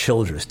Richard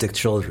Childress. Dick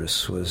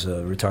Childress was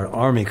a retired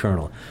Army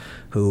colonel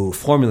who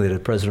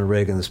formulated President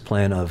Reagan's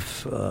plan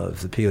of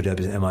the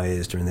POWs and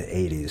MIAs during the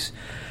 80s.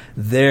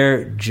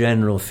 Their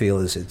general feel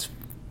is it's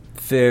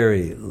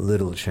very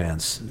little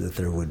chance that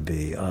there would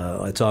be.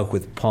 I talked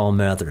with Paul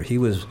Mather. He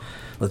was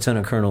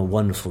Lieutenant Colonel,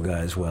 wonderful guy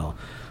as well,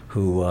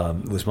 who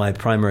was my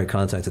primary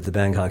contact at the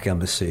Bangkok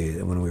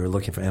embassy when we were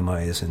looking for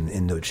MIAs in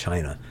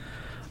Indochina.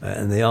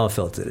 And they all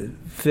felt that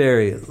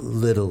very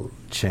little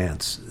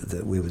chance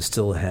that we would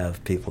still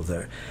have people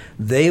there.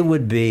 They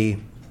would be,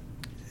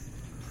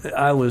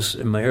 I was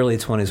in my early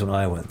 20s when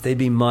I went. They'd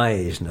be my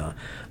age now.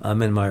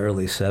 I'm in my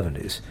early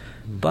 70s.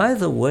 By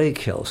the way,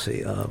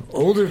 Kelsey,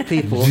 older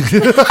people... older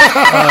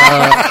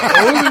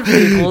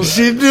people...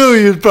 She knew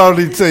you'd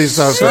probably say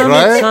something,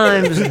 right?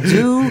 Sometimes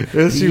do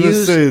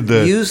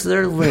use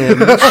their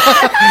limbs.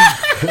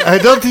 I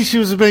don't think she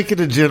was making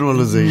a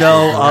generalization.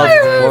 No, of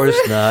course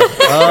not.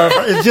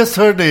 It's just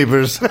her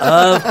neighbors.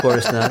 Of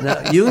course not.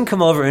 Now, you can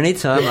come over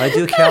anytime. I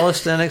do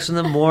calisthenics in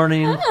the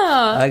morning.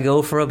 I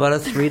go for about a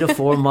 3 to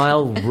 4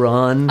 mile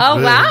run. Oh,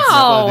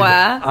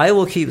 wow. I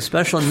will keep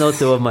special note,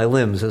 though, of my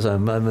limbs as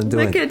I'm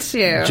doing. Look at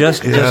you.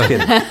 Just kidding.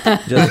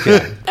 Just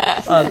kidding.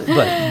 But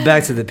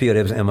back to the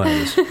POWs and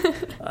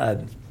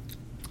MIAs.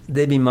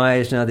 They'd be my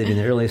age now. They'd be in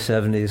the early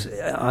 70s.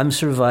 I'm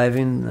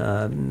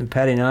surviving.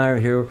 Patty and I are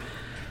here.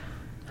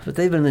 But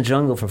they've been in the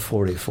jungle for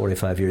 40,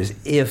 45 years,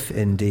 if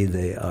indeed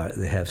they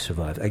have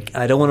survived.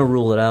 I don't want to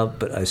rule it out,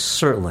 but I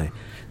certainly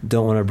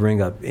don't want to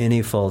bring up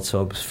any false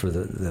hopes for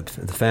the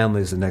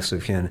families, the next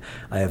of kin.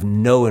 I have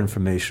no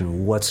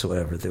information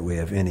whatsoever that we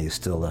have any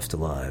still left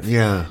alive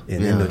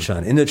in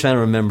Indochina.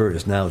 Indochina, remember,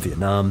 is now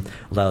Vietnam,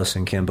 Laos,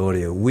 and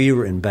Cambodia. We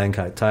were in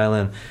Bangkok,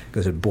 Thailand,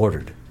 because it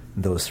bordered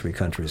those 3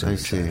 countries. I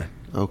see.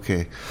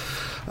 Okay.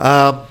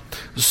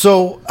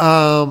 So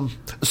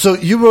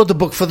you wrote the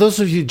book. For those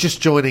of you just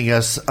joining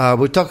us,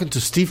 we're talking to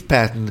Steve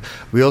Patton.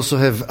 We also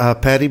have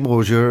Patty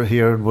Mosier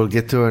here, and we'll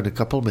get to her in a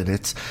couple of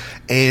minutes.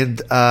 And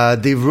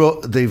they've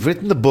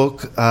written the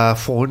book,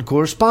 Foreign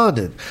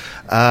Correspondent.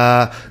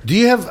 Do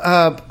you have?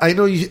 I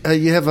know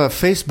you have a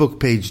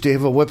Facebook page. Do you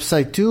have a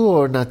website too,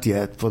 or not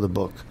yet for the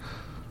book?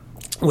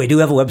 We do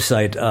have a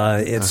website.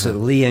 It's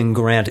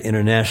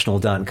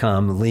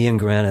LeeAndGrantInternational.com. Lee and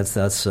Grant,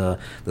 that's the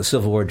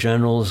Civil War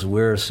generals.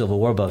 We're Civil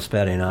War buffs,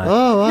 Patty and I.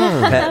 Oh,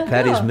 wow.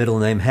 Patty's middle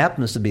name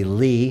happens to be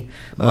Lee.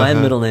 My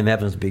middle name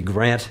happens to be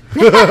Grant.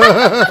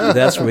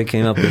 That's where we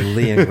came up with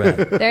Lee and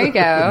Grant. There you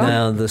go.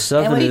 Now, the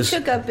Southerners...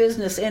 And we took up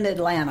business in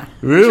Atlanta,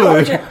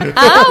 Really? Georgia.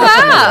 Oh,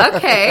 wow.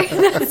 Okay.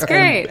 That's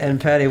great.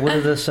 And Patty, what do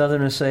the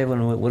Southerners say what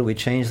do we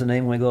change the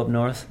name when we go up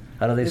north?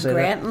 How do they say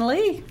Grant and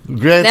Lee.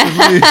 Grant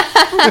and Lee.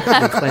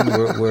 that? They claim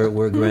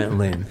we're Grant and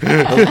Lee.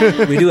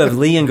 But we do have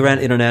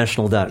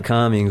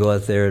LeeAndGrantInternational.com. You can go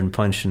out there and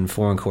punch in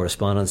foreign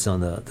correspondence on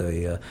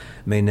the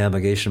main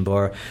navigation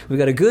bar. We've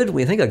got a good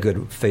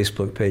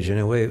Facebook page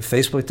anyway.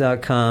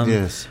 Facebook.com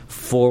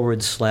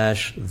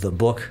 /the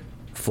book.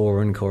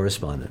 Foreign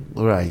correspondent.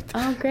 Right.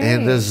 Oh, great.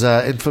 And there's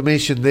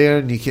information there,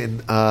 and you can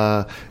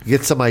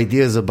get some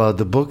ideas about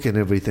the book and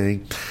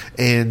everything.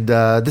 And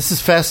this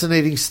is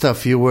fascinating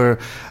stuff. You were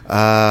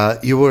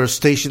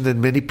stationed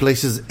in many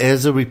places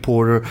as a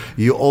reporter.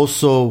 You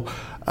also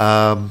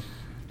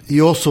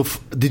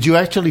did you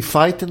actually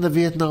fight in the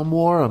Vietnam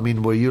War? I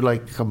mean, were you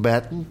like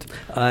combatant?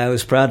 I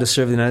was proud to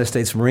serve the United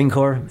States Marine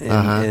Corps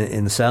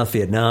in South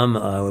Vietnam.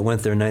 I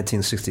went there in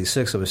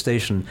 1966. I was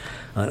stationed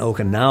on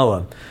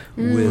Okinawa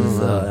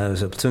I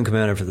was a platoon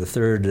commander for the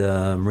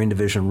 3rd Marine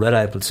Division Red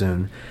Eye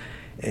Platoon.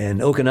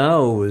 And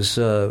Okinawa was,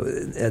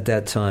 at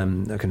that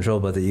time,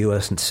 controlled by the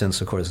U.S. and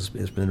since, of course,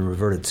 it's been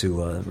reverted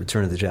to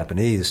return to the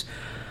Japanese.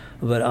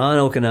 But on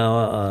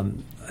Okinawa,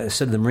 I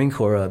said to the Marine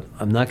Corps,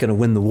 I'm not going to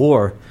win the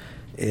war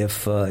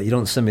if you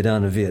don't send me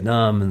down to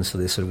Vietnam. And so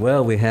they said,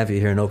 well, we have you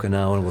here in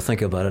Okinawa, and we'll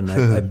think about it. And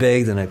I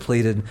begged and I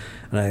pleaded,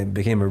 and I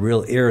became a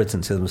real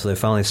irritant to them, so they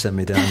finally sent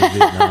me down to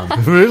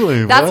Vietnam.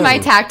 Really? That's wow. my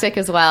tactic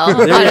as well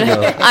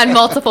on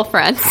multiple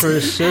fronts.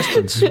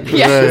 Persistence.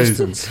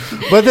 Right.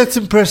 But that's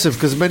impressive,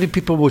 because many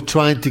people were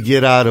trying to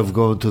get out of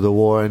going to the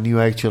war, and you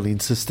actually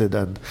insisted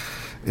on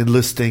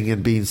enlisting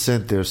and being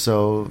sent there.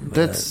 So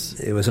that's...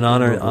 it was an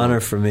honor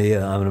for me.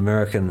 I'm an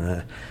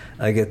American.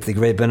 I get the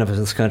great benefits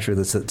of this country.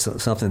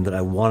 That's something that I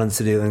wanted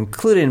to do,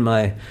 including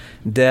my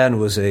dad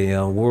was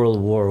a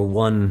World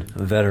War I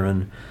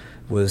veteran,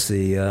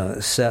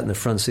 sat in the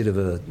front seat of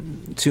a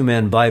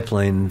 2-man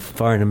biplane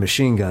firing a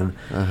machine gun,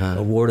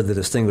 awarded the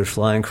Distinguished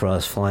Flying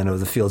Cross flying over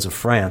the fields of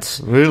France.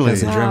 Really?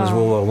 As the Germans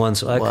World War I.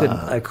 So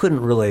I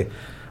couldn't really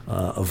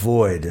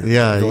avoid.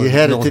 Yeah, you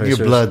had it in your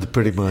blood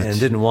pretty much. And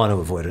didn't want to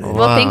avoid it.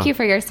 Well, thank you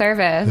for your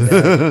service.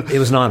 It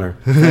was an honor.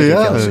 Thank you,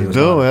 Kelsey. It was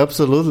an honor.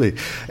 Absolutely.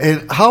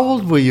 And how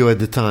old were you at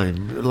the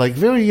time? Like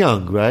very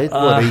young, right?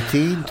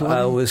 18, 20?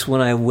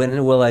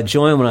 I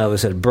joined when I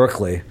was at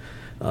Berkeley.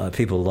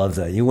 People love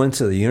that. You went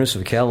to the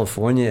University of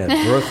California at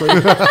Berkeley?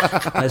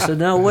 I said,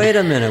 now, wait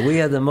a minute. We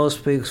had the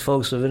most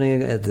folks of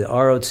any at the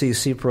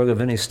ROTC program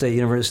of any state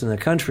university in the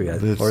country,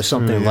 or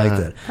something like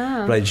that.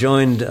 But I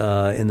joined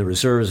in the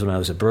reserves when I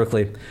was at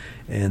Berkeley,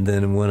 And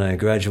then when I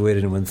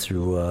graduated and went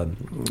through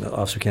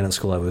Officer Candidate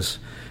School, I was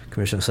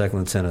commissioned second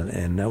lieutenant,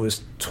 and I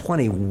was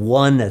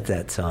 21 at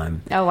that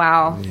time. Oh,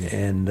 wow.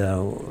 And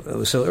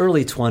so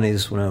early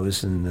 20s when I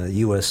was in the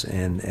U.S.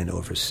 and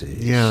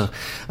overseas. Yeah,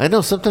 I know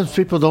sometimes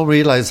people don't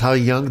realize how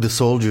young the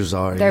soldiers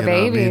are. They're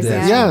babies,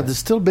 yeah. Yeah, they're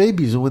still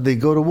babies when they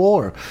go to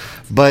war.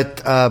 But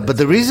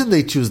the reason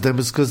they choose them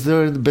is because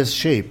they're in the best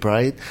shape,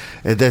 right?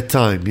 At that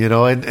time,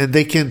 and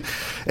they can,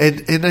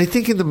 and I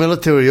think in the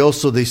military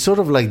also, they sort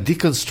of like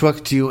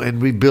deconstruct you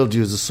and rebuild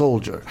you as a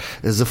soldier,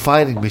 as a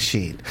fighting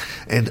machine.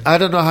 And I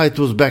don't know how it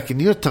was back in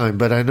your time,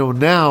 but I know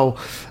now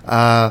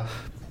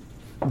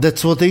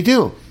that's what they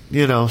do.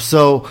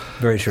 So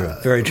very true,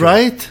 very true,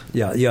 right?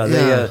 Yeah.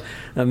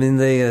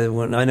 They,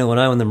 when I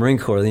was in the Marine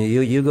Corps,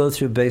 you go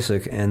through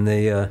basic, and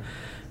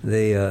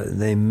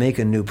they make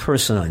a new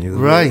person on you.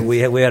 Right. We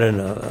had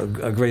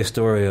a great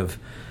story of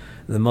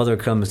the mother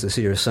comes to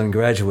see her son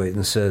graduate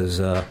and says,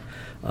 the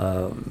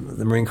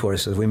Marine Corps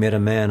says, "We made a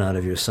man out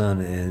of your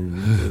son,"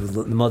 and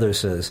the mother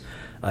says,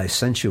 "I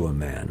sent you a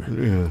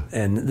man." Yeah.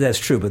 And that's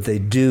true, but they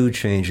do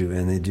change you,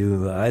 and they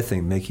do, I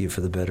think, make you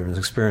for the better. It's an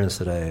experience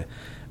that I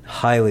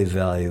highly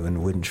value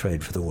and wouldn't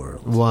trade for the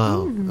world.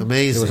 Wow,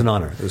 amazing. It was an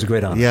honor. It was a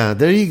great honor. Yeah,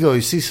 there you go.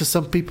 You see, so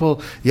some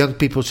people, young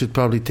people, should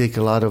probably take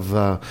a lot of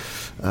a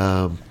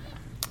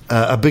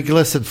big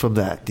lesson from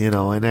that,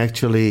 and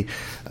actually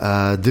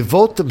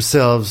devote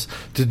themselves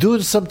to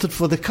doing something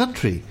for the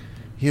country.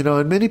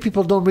 And many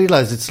people don't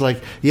realize it's like,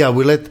 we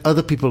let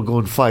other people go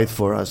and fight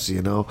for us,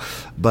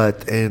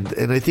 but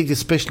and I think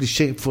especially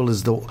shameful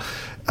is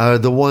are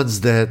the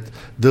ones that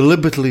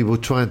deliberately were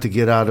trying to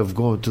get out of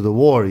going to the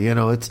war.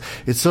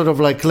 It's sort of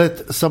like,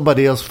 let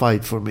somebody else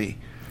fight for me,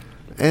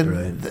 and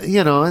right.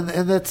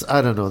 And that's,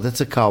 I don't know,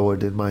 that's a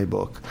coward in my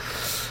book.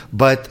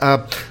 But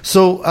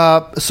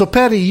so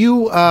Patty,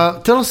 you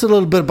tell us a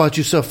little bit about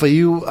yourself.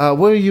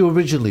 Where are you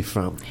originally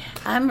from?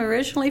 I'm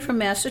originally from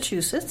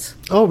Massachusetts.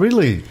 Oh,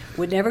 really?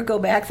 Would never go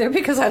back there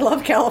because I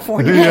love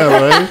California.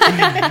 Yeah,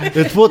 right.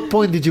 At what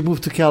point did you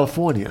move to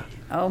California?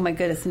 Oh my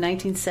goodness,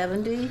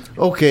 1970.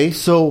 Okay,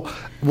 so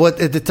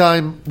what at the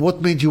time?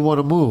 What made you want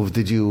to move?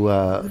 Did you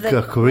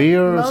a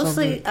career or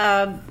something?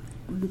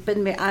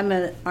 Mostly, I'm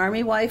an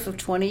Army wife of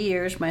 20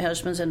 years. My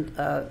husband's an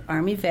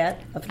Army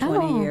vet of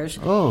 20 years.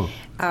 Oh.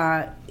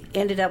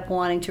 Ended up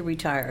wanting to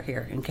retire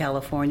here in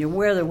California,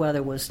 where the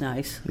weather was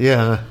nice.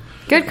 Yeah.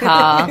 Good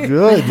call.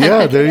 Good.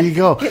 Yeah, there you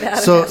go.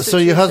 So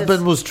your husband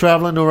Massachusetts. was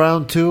traveling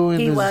around too?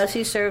 He was.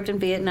 He served in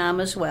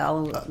Vietnam as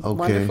well. Okay.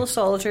 Wonderful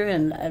soldier,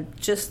 and I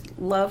just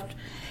loved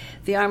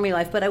the Army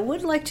life. But I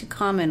would like to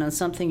comment on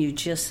something you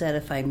just said,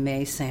 if I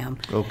may, Sam.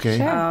 Okay.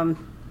 Sure.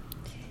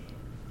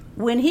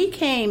 When he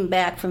came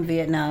back from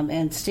Vietnam,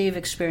 and Steve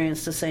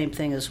experienced the same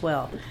thing as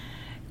well,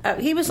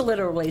 he was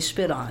literally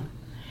spit on.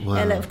 Wow.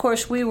 And, of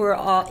course, we were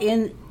all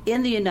in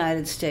the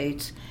United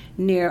States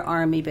near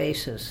Army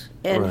bases.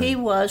 And Right. he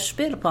was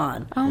spit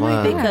upon Oh, my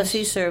Wow. gosh. because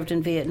he served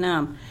in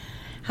Vietnam.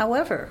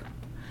 However,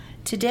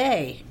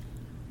 today,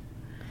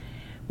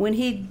 when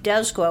he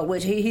does go out,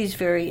 which he's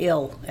very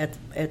ill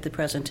at the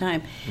present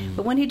time,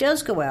 but when he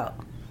does go out,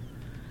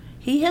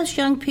 he has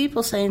young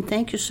people saying,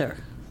 "Thank you, sir."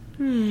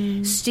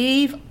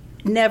 Steve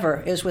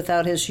never is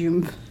without his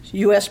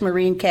U.S.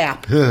 Marine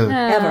cap,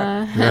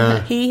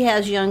 ever. He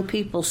has young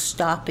people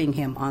stopping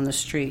him on the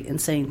street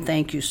and saying,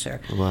 "Thank you, sir."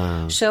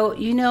 Wow. So,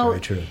 Very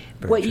true.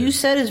 Very what true. you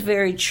said is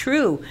very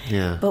true.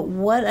 Yeah. But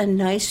what a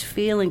nice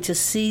feeling to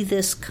see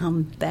this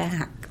come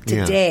back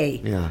Yeah.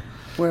 today, Yeah.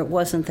 where it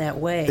wasn't that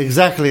way.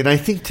 Exactly, and I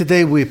think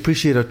today we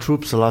appreciate our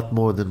troops a lot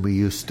more than we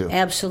used to.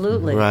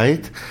 Absolutely.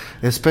 Right?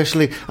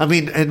 Especially,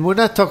 and we're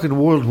not talking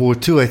World War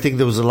II. I think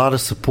there was a lot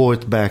of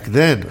support back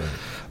then.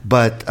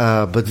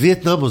 But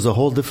Vietnam was a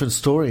whole different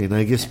story, and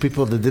I guess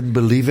people that didn't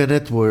believe in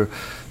it were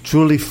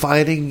truly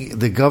fighting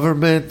the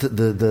government,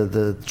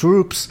 the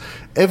troops,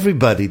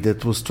 everybody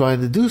that was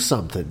trying to do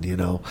something,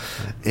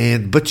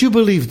 But you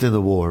believed in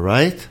the war,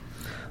 right?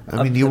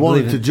 I mean, you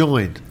wanted to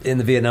join. In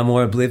the Vietnam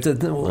War, I believe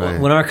that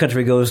when our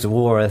country goes to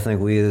war, I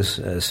think we as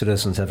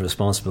citizens have a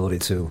responsibility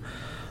to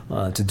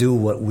do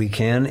what we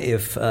can.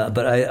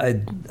 But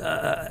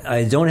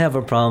I don't have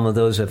a problem with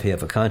those if you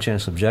have a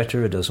conscientious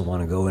objector who doesn't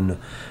want to go and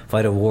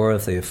fight a war,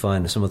 if they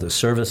find some other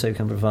service they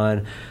can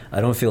provide. I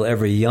don't feel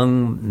every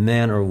young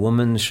man or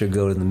woman should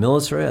go to the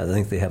military. I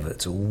think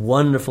it's a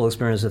wonderful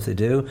experience if they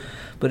do.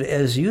 But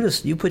as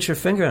you put your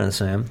finger on it,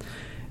 Sam,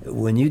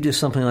 when you do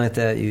something like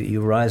that, you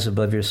rise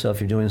above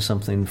yourself. You're doing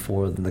something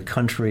for the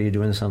country. You're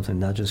doing something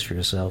not just for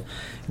yourself.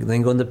 You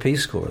can go into the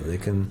Peace Corps. They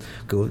can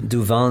go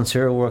do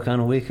volunteer work on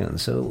a weekend.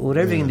 So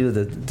whatever you can do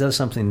that does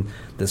something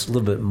that's a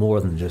little bit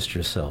more than just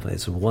yourself.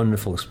 It's a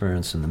wonderful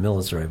experience in the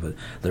military, but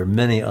there are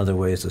many other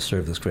ways to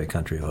serve this great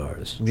country of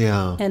ours.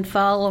 Yeah. And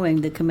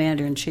following the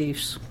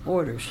Commander-in-Chief's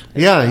orders.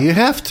 Yeah, you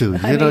have to.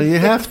 You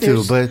have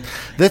to. But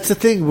that's the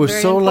thing. We're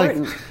Very so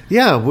important.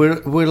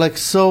 we're like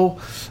so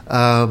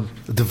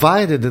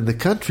divided in the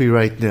country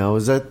right now.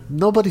 Is that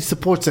nobody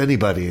supports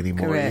anybody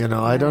anymore? Correct.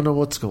 I don't know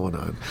what's going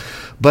on.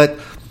 But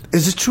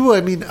is it true?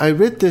 I mean, I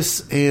read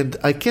this and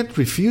I can't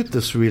refute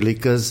this really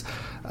because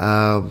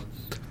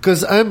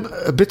because I'm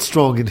a bit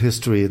strong in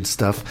history and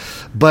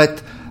stuff,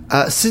 but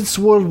since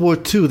World War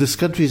II, this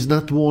country has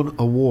not won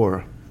a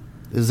war.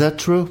 Is that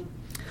true?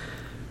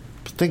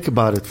 Think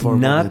about it for a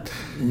minute.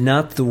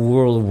 Not the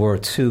World War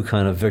II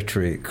kind of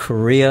victory.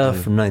 Korea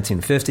from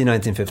 1950,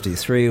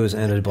 1953 was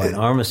ended by an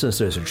armistice.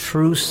 There's a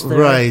truce there.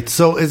 Right.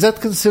 So is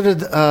that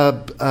considered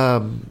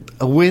a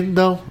win,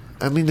 though?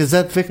 I mean, is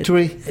that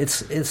victory?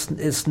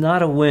 It's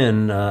not a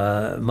win.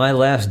 My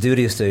last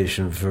duty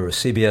station for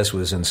CBS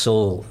was in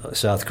Seoul,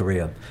 South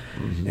Korea,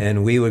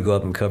 and we would go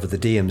up and cover the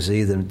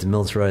DMZ, the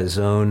demilitarized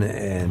zone,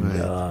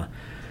 and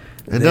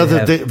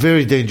another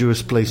very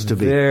dangerous place to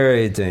be.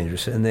 Very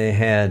dangerous. And they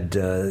had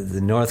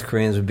the North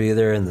Koreans would be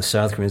there, and the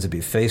South Koreans would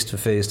be face to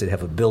face. They'd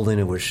have a building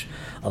in which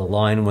a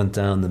line went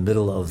down the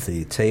middle of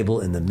the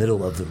table, in the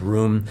middle of the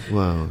room.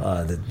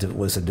 Wow. That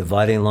was a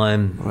dividing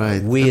line.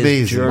 Right. We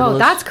Amazing. as journalists. Whoa,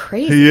 that's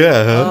crazy.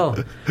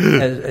 Yeah.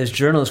 As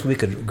journalists, we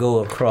could go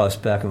across,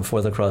 back and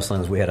forth across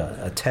lines. We had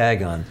a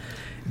tag on.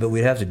 But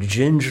we'd have to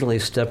gingerly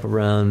step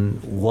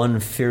around one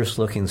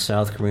fierce-looking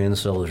South Korean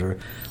soldier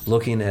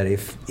looking at a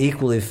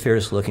equally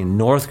fierce-looking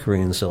North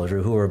Korean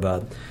soldier who were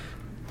about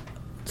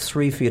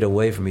 3 feet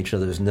away from each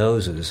other's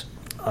noses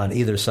on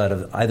either side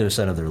of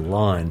their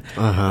line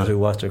as we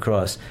walked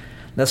across.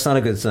 That's not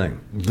a good thing.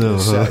 No.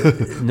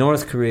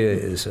 North Korea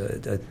is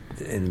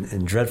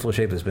in dreadful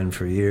shape, has been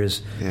for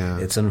years. Yeah.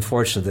 It's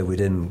unfortunate that we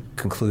didn't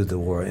conclude the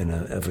war in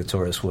a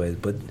victorious way.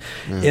 But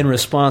in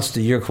response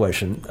to your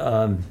question,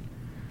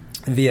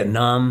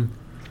 Vietnam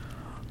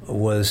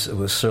was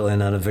certainly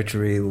not a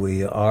victory.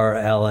 We are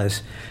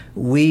allies.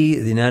 We,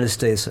 the United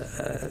States,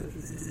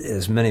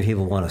 as many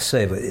people want to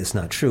say, but it's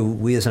not true,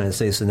 we as the United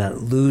States did not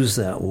lose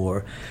that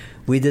war.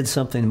 We did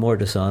something more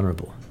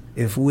dishonorable.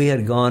 If we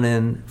had gone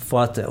in,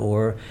 fought that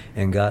war,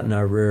 and gotten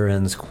our rear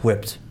ends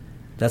whipped,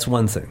 that's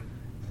one thing.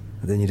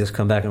 Then you just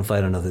come back and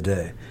fight another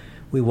day.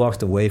 We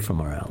walked away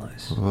from our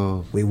allies.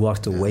 Oh. We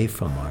walked away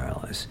from our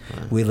allies.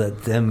 Right. We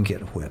let them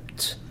get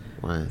whipped.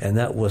 Right. And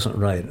that wasn't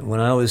right.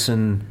 When I was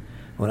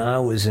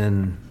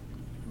in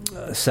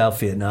South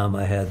Vietnam,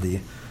 I had the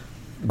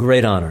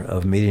great honor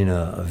of meeting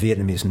a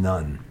Vietnamese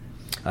nun.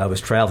 I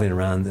was traveling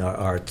around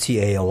our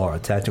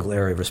TAOR, Tactical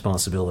Area of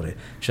Responsibility,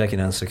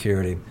 checking on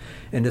security,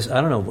 and just,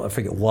 I don't know, I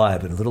forget why,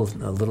 but a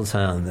little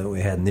town that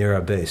we had near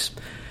our base.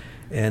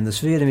 And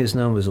this Vietnamese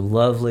nun was a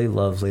lovely,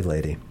 lovely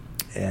lady,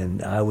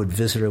 and I would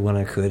visit her when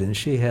I could. And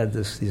she had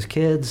these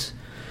kids,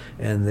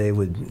 and they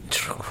would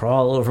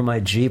crawl over my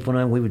Jeep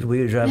when we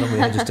would drive them. We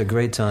had just a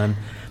great time.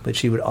 But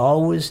she would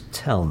always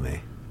tell me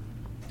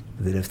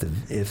that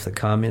if the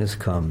communists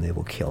come, they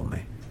will kill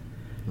me.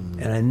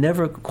 Mm-hmm. And I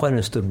never quite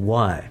understood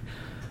why.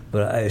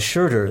 But I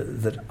assured her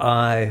that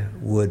I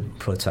would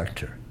protect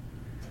her.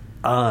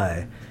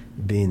 I,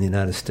 being the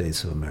United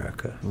States of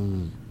America.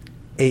 Mm.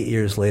 8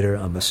 years later,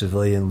 I'm a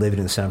civilian living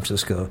in San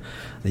Francisco.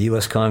 The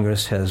U.S.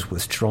 Congress has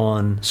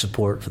withdrawn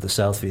support for the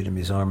South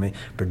Vietnamese Army.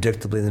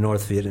 Predictably, the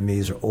North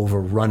Vietnamese are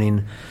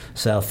overrunning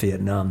South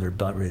Vietnam. They're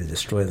about ready to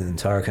destroy the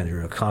entire country,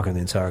 or conquer the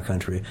entire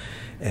country,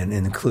 and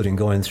including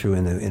going through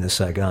into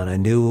Saigon. I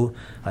knew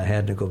I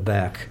had to go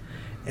back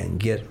and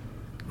get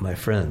my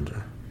friend,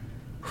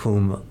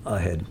 whom I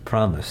had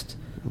promised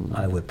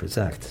I would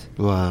protect.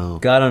 Wow.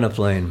 Got on a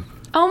plane.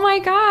 Oh my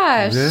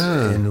gosh.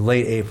 Yeah. In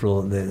late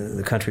April,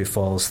 the country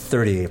falls,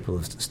 30 April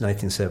of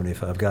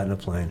 1975, got in a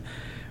plane.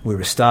 We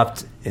were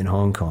stopped in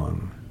Hong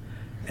Kong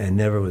and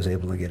never was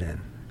able to get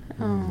in.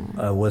 Oh.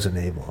 I wasn't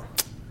able.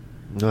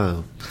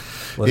 No.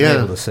 Wasn't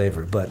able to save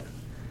her. But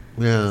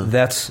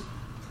that's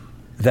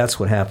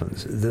what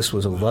happens. This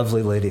was a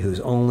lovely lady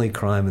whose only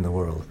crime in the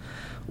world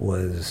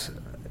was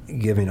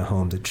giving a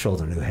home to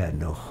children who had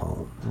no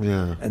home.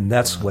 Yeah. And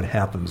that's what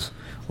happens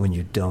when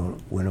you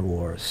don't win a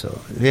war. So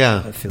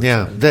there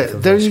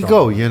you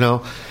go. You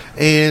know,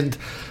 and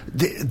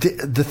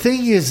the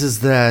thing is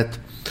that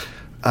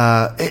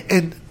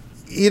and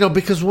you know,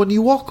 because when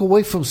you walk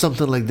away from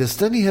something like this,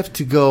 then you have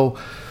to go,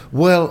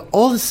 well,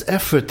 all this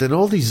effort and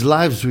all these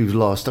lives we've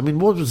lost. I mean,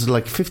 what was it,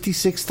 like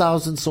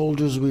 56,000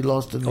 soldiers we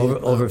lost in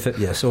over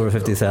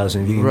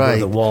 50,000. You can go to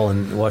the wall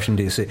in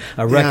Washington, D.C.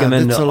 I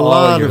recommend that's to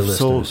all your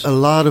listeners. A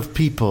lot of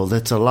people.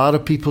 That's a lot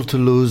of people to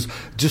lose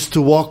just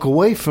to walk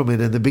away from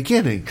it in the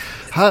beginning.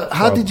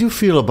 How did you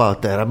feel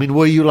about that? I mean,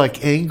 were you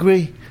like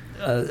angry?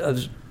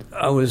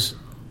 I was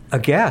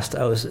aghast.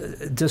 I was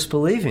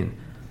disbelieving.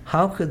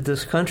 How could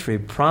this country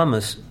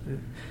promise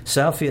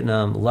South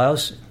Vietnam,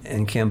 Laos,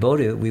 and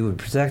Cambodia, we would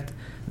protect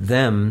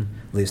them,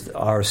 at least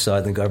our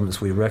side, the governments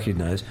we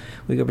recognize,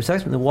 we could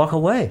protect them and walk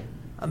away?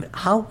 I mean,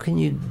 how can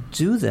you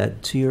do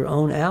that to your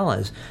own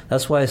allies?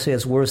 That's why I say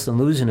it's worse than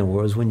losing a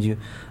war, is when you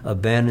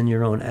abandon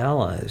your own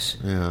allies.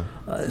 Yeah.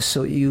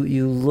 So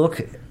you look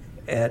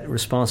at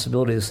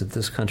responsibilities that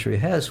this country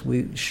has.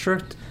 We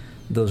shirked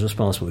those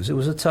responsibilities. It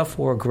was a tough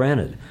war,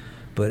 granted,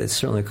 but it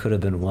certainly could have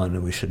been won,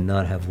 and we should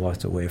not have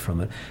walked away from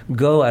it.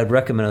 I'd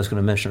recommend, I was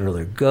going to mention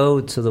earlier, go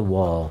to the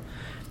wall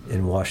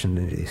in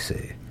Washington,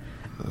 D.C.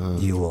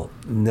 You will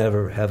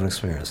never have an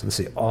experience and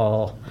see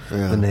all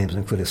the names,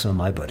 including some of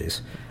my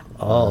buddies,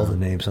 all the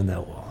names on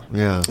that wall.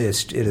 Yeah. It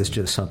is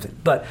just something.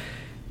 But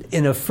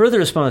In a further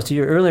response to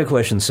your earlier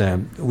question,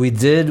 Sam, we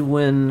did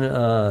win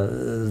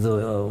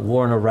the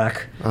war in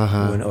Iraq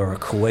or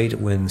Kuwait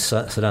when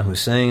Saddam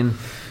Hussein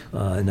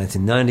in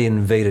 1990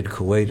 invaded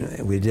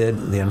Kuwait. We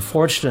did. The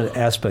unfortunate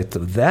aspect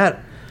of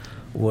that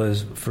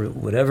was, for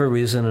whatever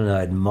reason, and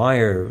I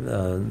admire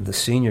the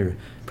senior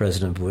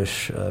President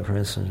Bush,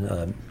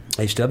 President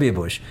H.W.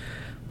 Bush,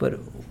 but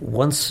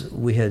once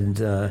we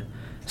had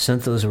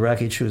sent those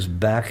Iraqi troops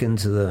back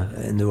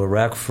into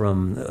Iraq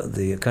from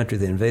the country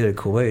they invaded,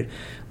 Kuwait,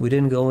 we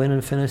didn't go in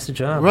and finish the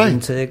job. Right. We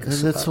didn't take out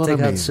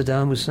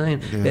Saddam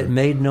Hussein. Yeah. It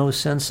made no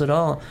sense at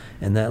all,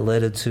 and that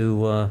led it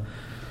to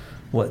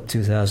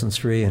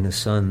 2003, and his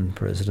son,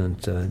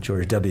 President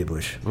George W.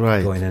 Bush,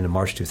 going in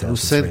March 2003. Who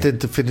sent in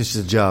to finish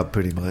the job,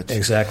 pretty much.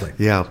 Exactly.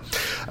 Yeah.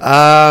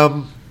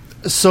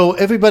 So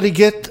everybody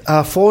get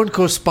Foreign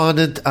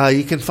Correspondent.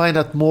 You can find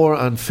out more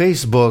on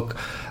Facebook.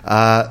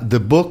 The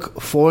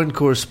book Foreign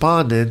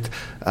Correspondent,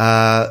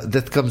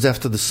 that comes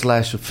after the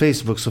slash of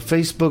Facebook. So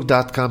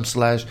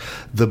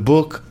facebook.com/the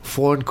book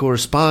Foreign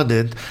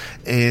Correspondent.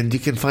 And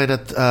you can find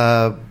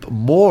out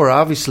more,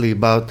 obviously,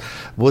 about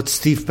what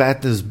Steve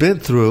Patton has been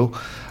through.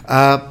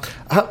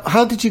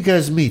 How did you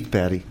guys meet,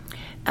 Patty?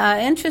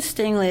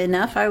 Interestingly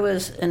enough, I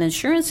was an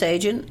insurance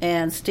agent,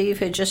 and Steve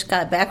had just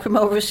got back from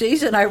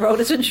overseas, and I wrote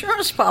his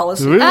insurance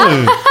policy.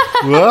 Really?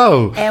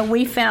 Wow. And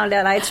we found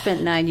out I'd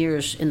spent 9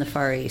 years in the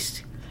Far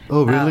East.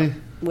 Oh, really?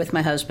 With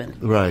my husband.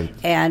 Right.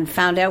 And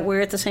found out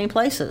we're at the same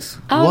places.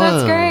 Oh, Wow.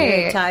 that's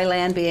great.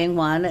 Thailand being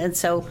one. And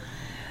so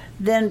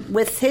then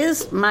with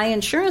my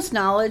insurance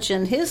knowledge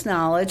and his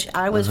knowledge,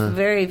 I was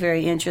very,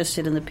 very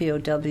interested in the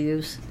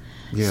POWs.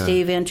 Yeah.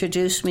 Steve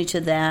introduced me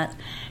to that,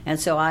 and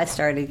so I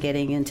started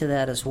getting into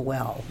that as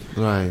well.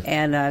 Right.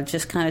 And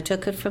just kind of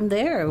took it from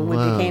there. We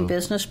Wow. became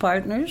business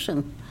partners,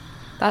 and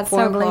That's so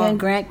formerly cool. in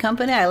Grant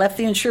Company. I left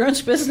the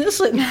insurance business.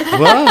 And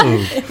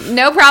Wow.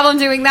 No problem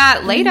doing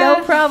that later.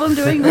 no problem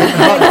doing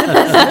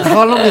that.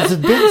 How long has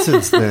it been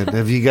since then?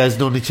 Have you guys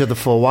known each other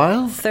for a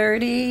while?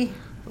 30.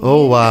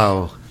 Oh,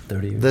 wow.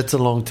 30 years. That's a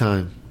long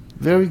time.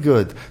 Very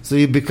good. So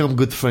you become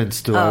good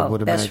friends too, I Oh,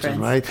 would best imagine,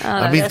 friends. right? Oh,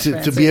 I mean, best to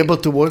friends. be able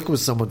to work with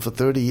someone for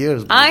 30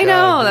 years. my I know.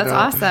 God, That's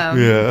awesome.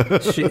 Yeah.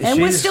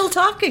 And we're still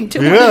talking to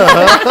one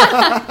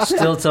another.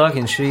 Still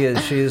talking.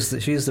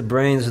 She's the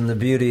brains and the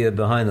beauty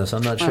behind this.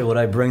 I'm not sure what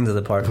I bring to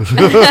the party. I'm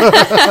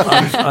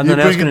You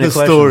not bring asking in any the questions.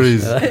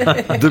 stories,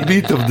 the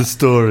meat of the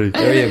story.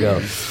 There you go.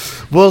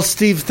 Well,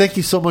 Steve, thank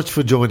you so much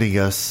for joining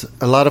us.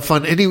 A lot of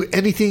fun.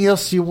 Anything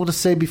else you want to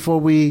say before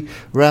we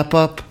wrap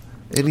up?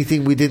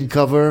 Anything we didn't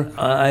cover?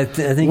 I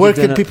think. Where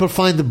can people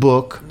find the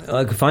book?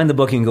 You can find the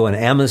book. You can go on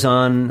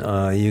Amazon.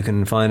 You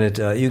can find it.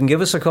 You can give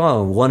us a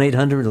call,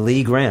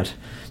 1-800-LEE-GRANT.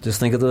 Just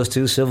think of those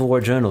two Civil War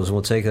journals.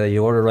 We'll take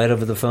your order right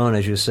over the phone,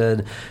 as you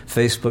said,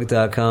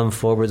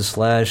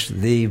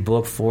 facebook.com/the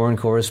book Foreign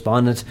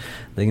Correspondent.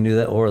 They can do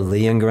that, or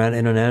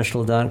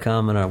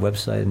leeandgrantinternational.com on our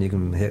website, and you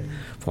can hit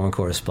Foreign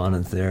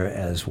Correspondent there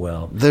as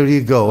well. There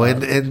you go.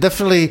 And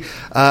definitely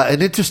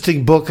an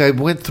interesting book. I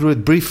went through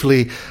it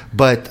briefly,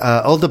 but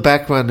all the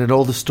background and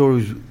all the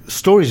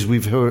stories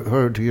we've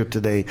heard here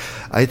today,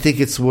 I think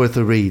it's worth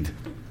a read.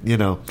 You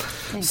know.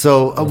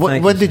 So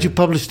when did you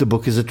publish the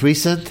book? Is it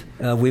recent?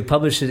 We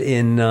published it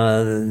in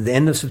the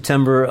end of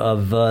September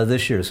of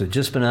this year, so it's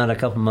just been out a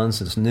couple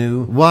months. It's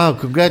new. Wow,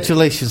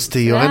 congratulations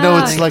to you. I know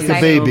it's like a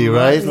Thank baby, you.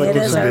 right? It Like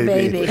is our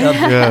baby.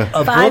 Yeah.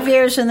 5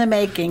 years in the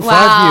making.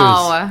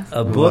 Wow.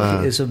 A book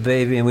Wow. is a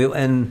baby,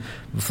 and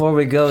before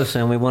we go,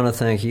 Sam, we want to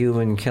thank you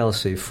and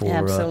Kelsey for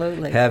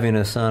Absolutely. having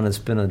us on. It's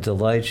been a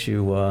delight.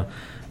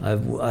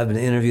 I've been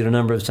interviewed a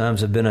number of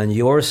times. I've been on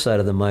your side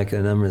of the mic a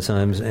number of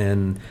times,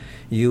 and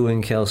you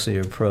and Kelsey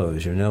are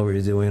pros. You know what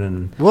you're doing,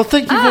 and Well,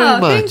 thank you very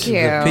much. Thank you.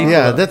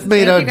 Yeah, that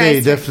made Thank our you day,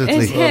 guys.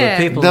 definitely. It's well, the Yeah.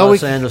 people Now in we-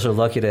 Los Angeles are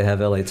lucky to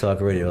have LA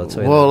Talk Radio. I'll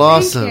tell you. Well, that.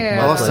 awesome, you.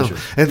 awesome.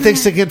 pleasure. And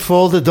thanks again for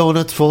all the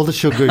donuts, for all the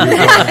sugar you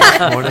got this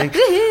morning.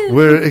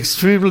 We're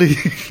extremely,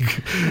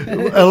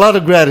 a lot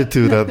of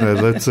gratitude on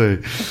that, let's say.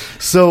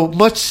 So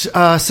much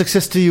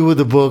success to you with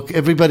the book.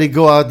 Everybody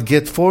go out,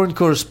 get Foreign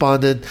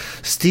Correspondent,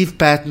 Steve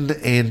Patton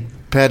and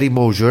Patty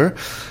Mosier,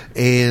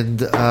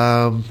 and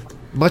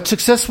much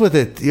success with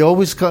it. You're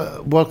always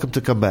welcome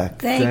to come back.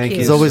 Thank you.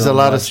 There's always so a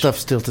lot of much. stuff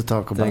still to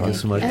talk about. Thank you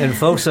so much. And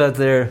folks out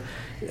there,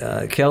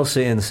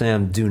 Kelsey and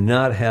Sam do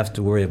not have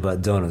to worry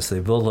about donuts. They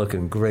both look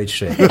in great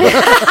shape.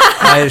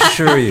 I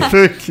assure you.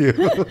 Thank you.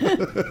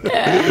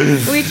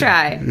 We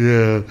try.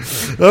 Yeah.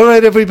 All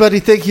right,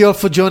 everybody. Thank you all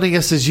for joining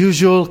us as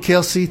usual.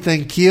 Kelsey,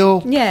 thank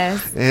you.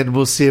 Yes. And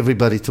we'll see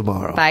everybody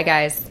tomorrow. Bye,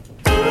 guys.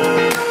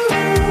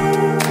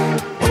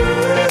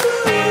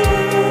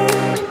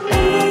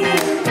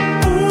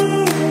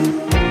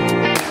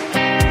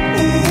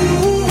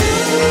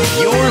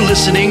 You're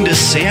listening to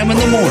Sam in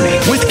the Morning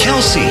with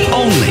Kelsey,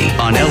 only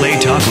on LA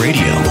Talk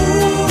Radio.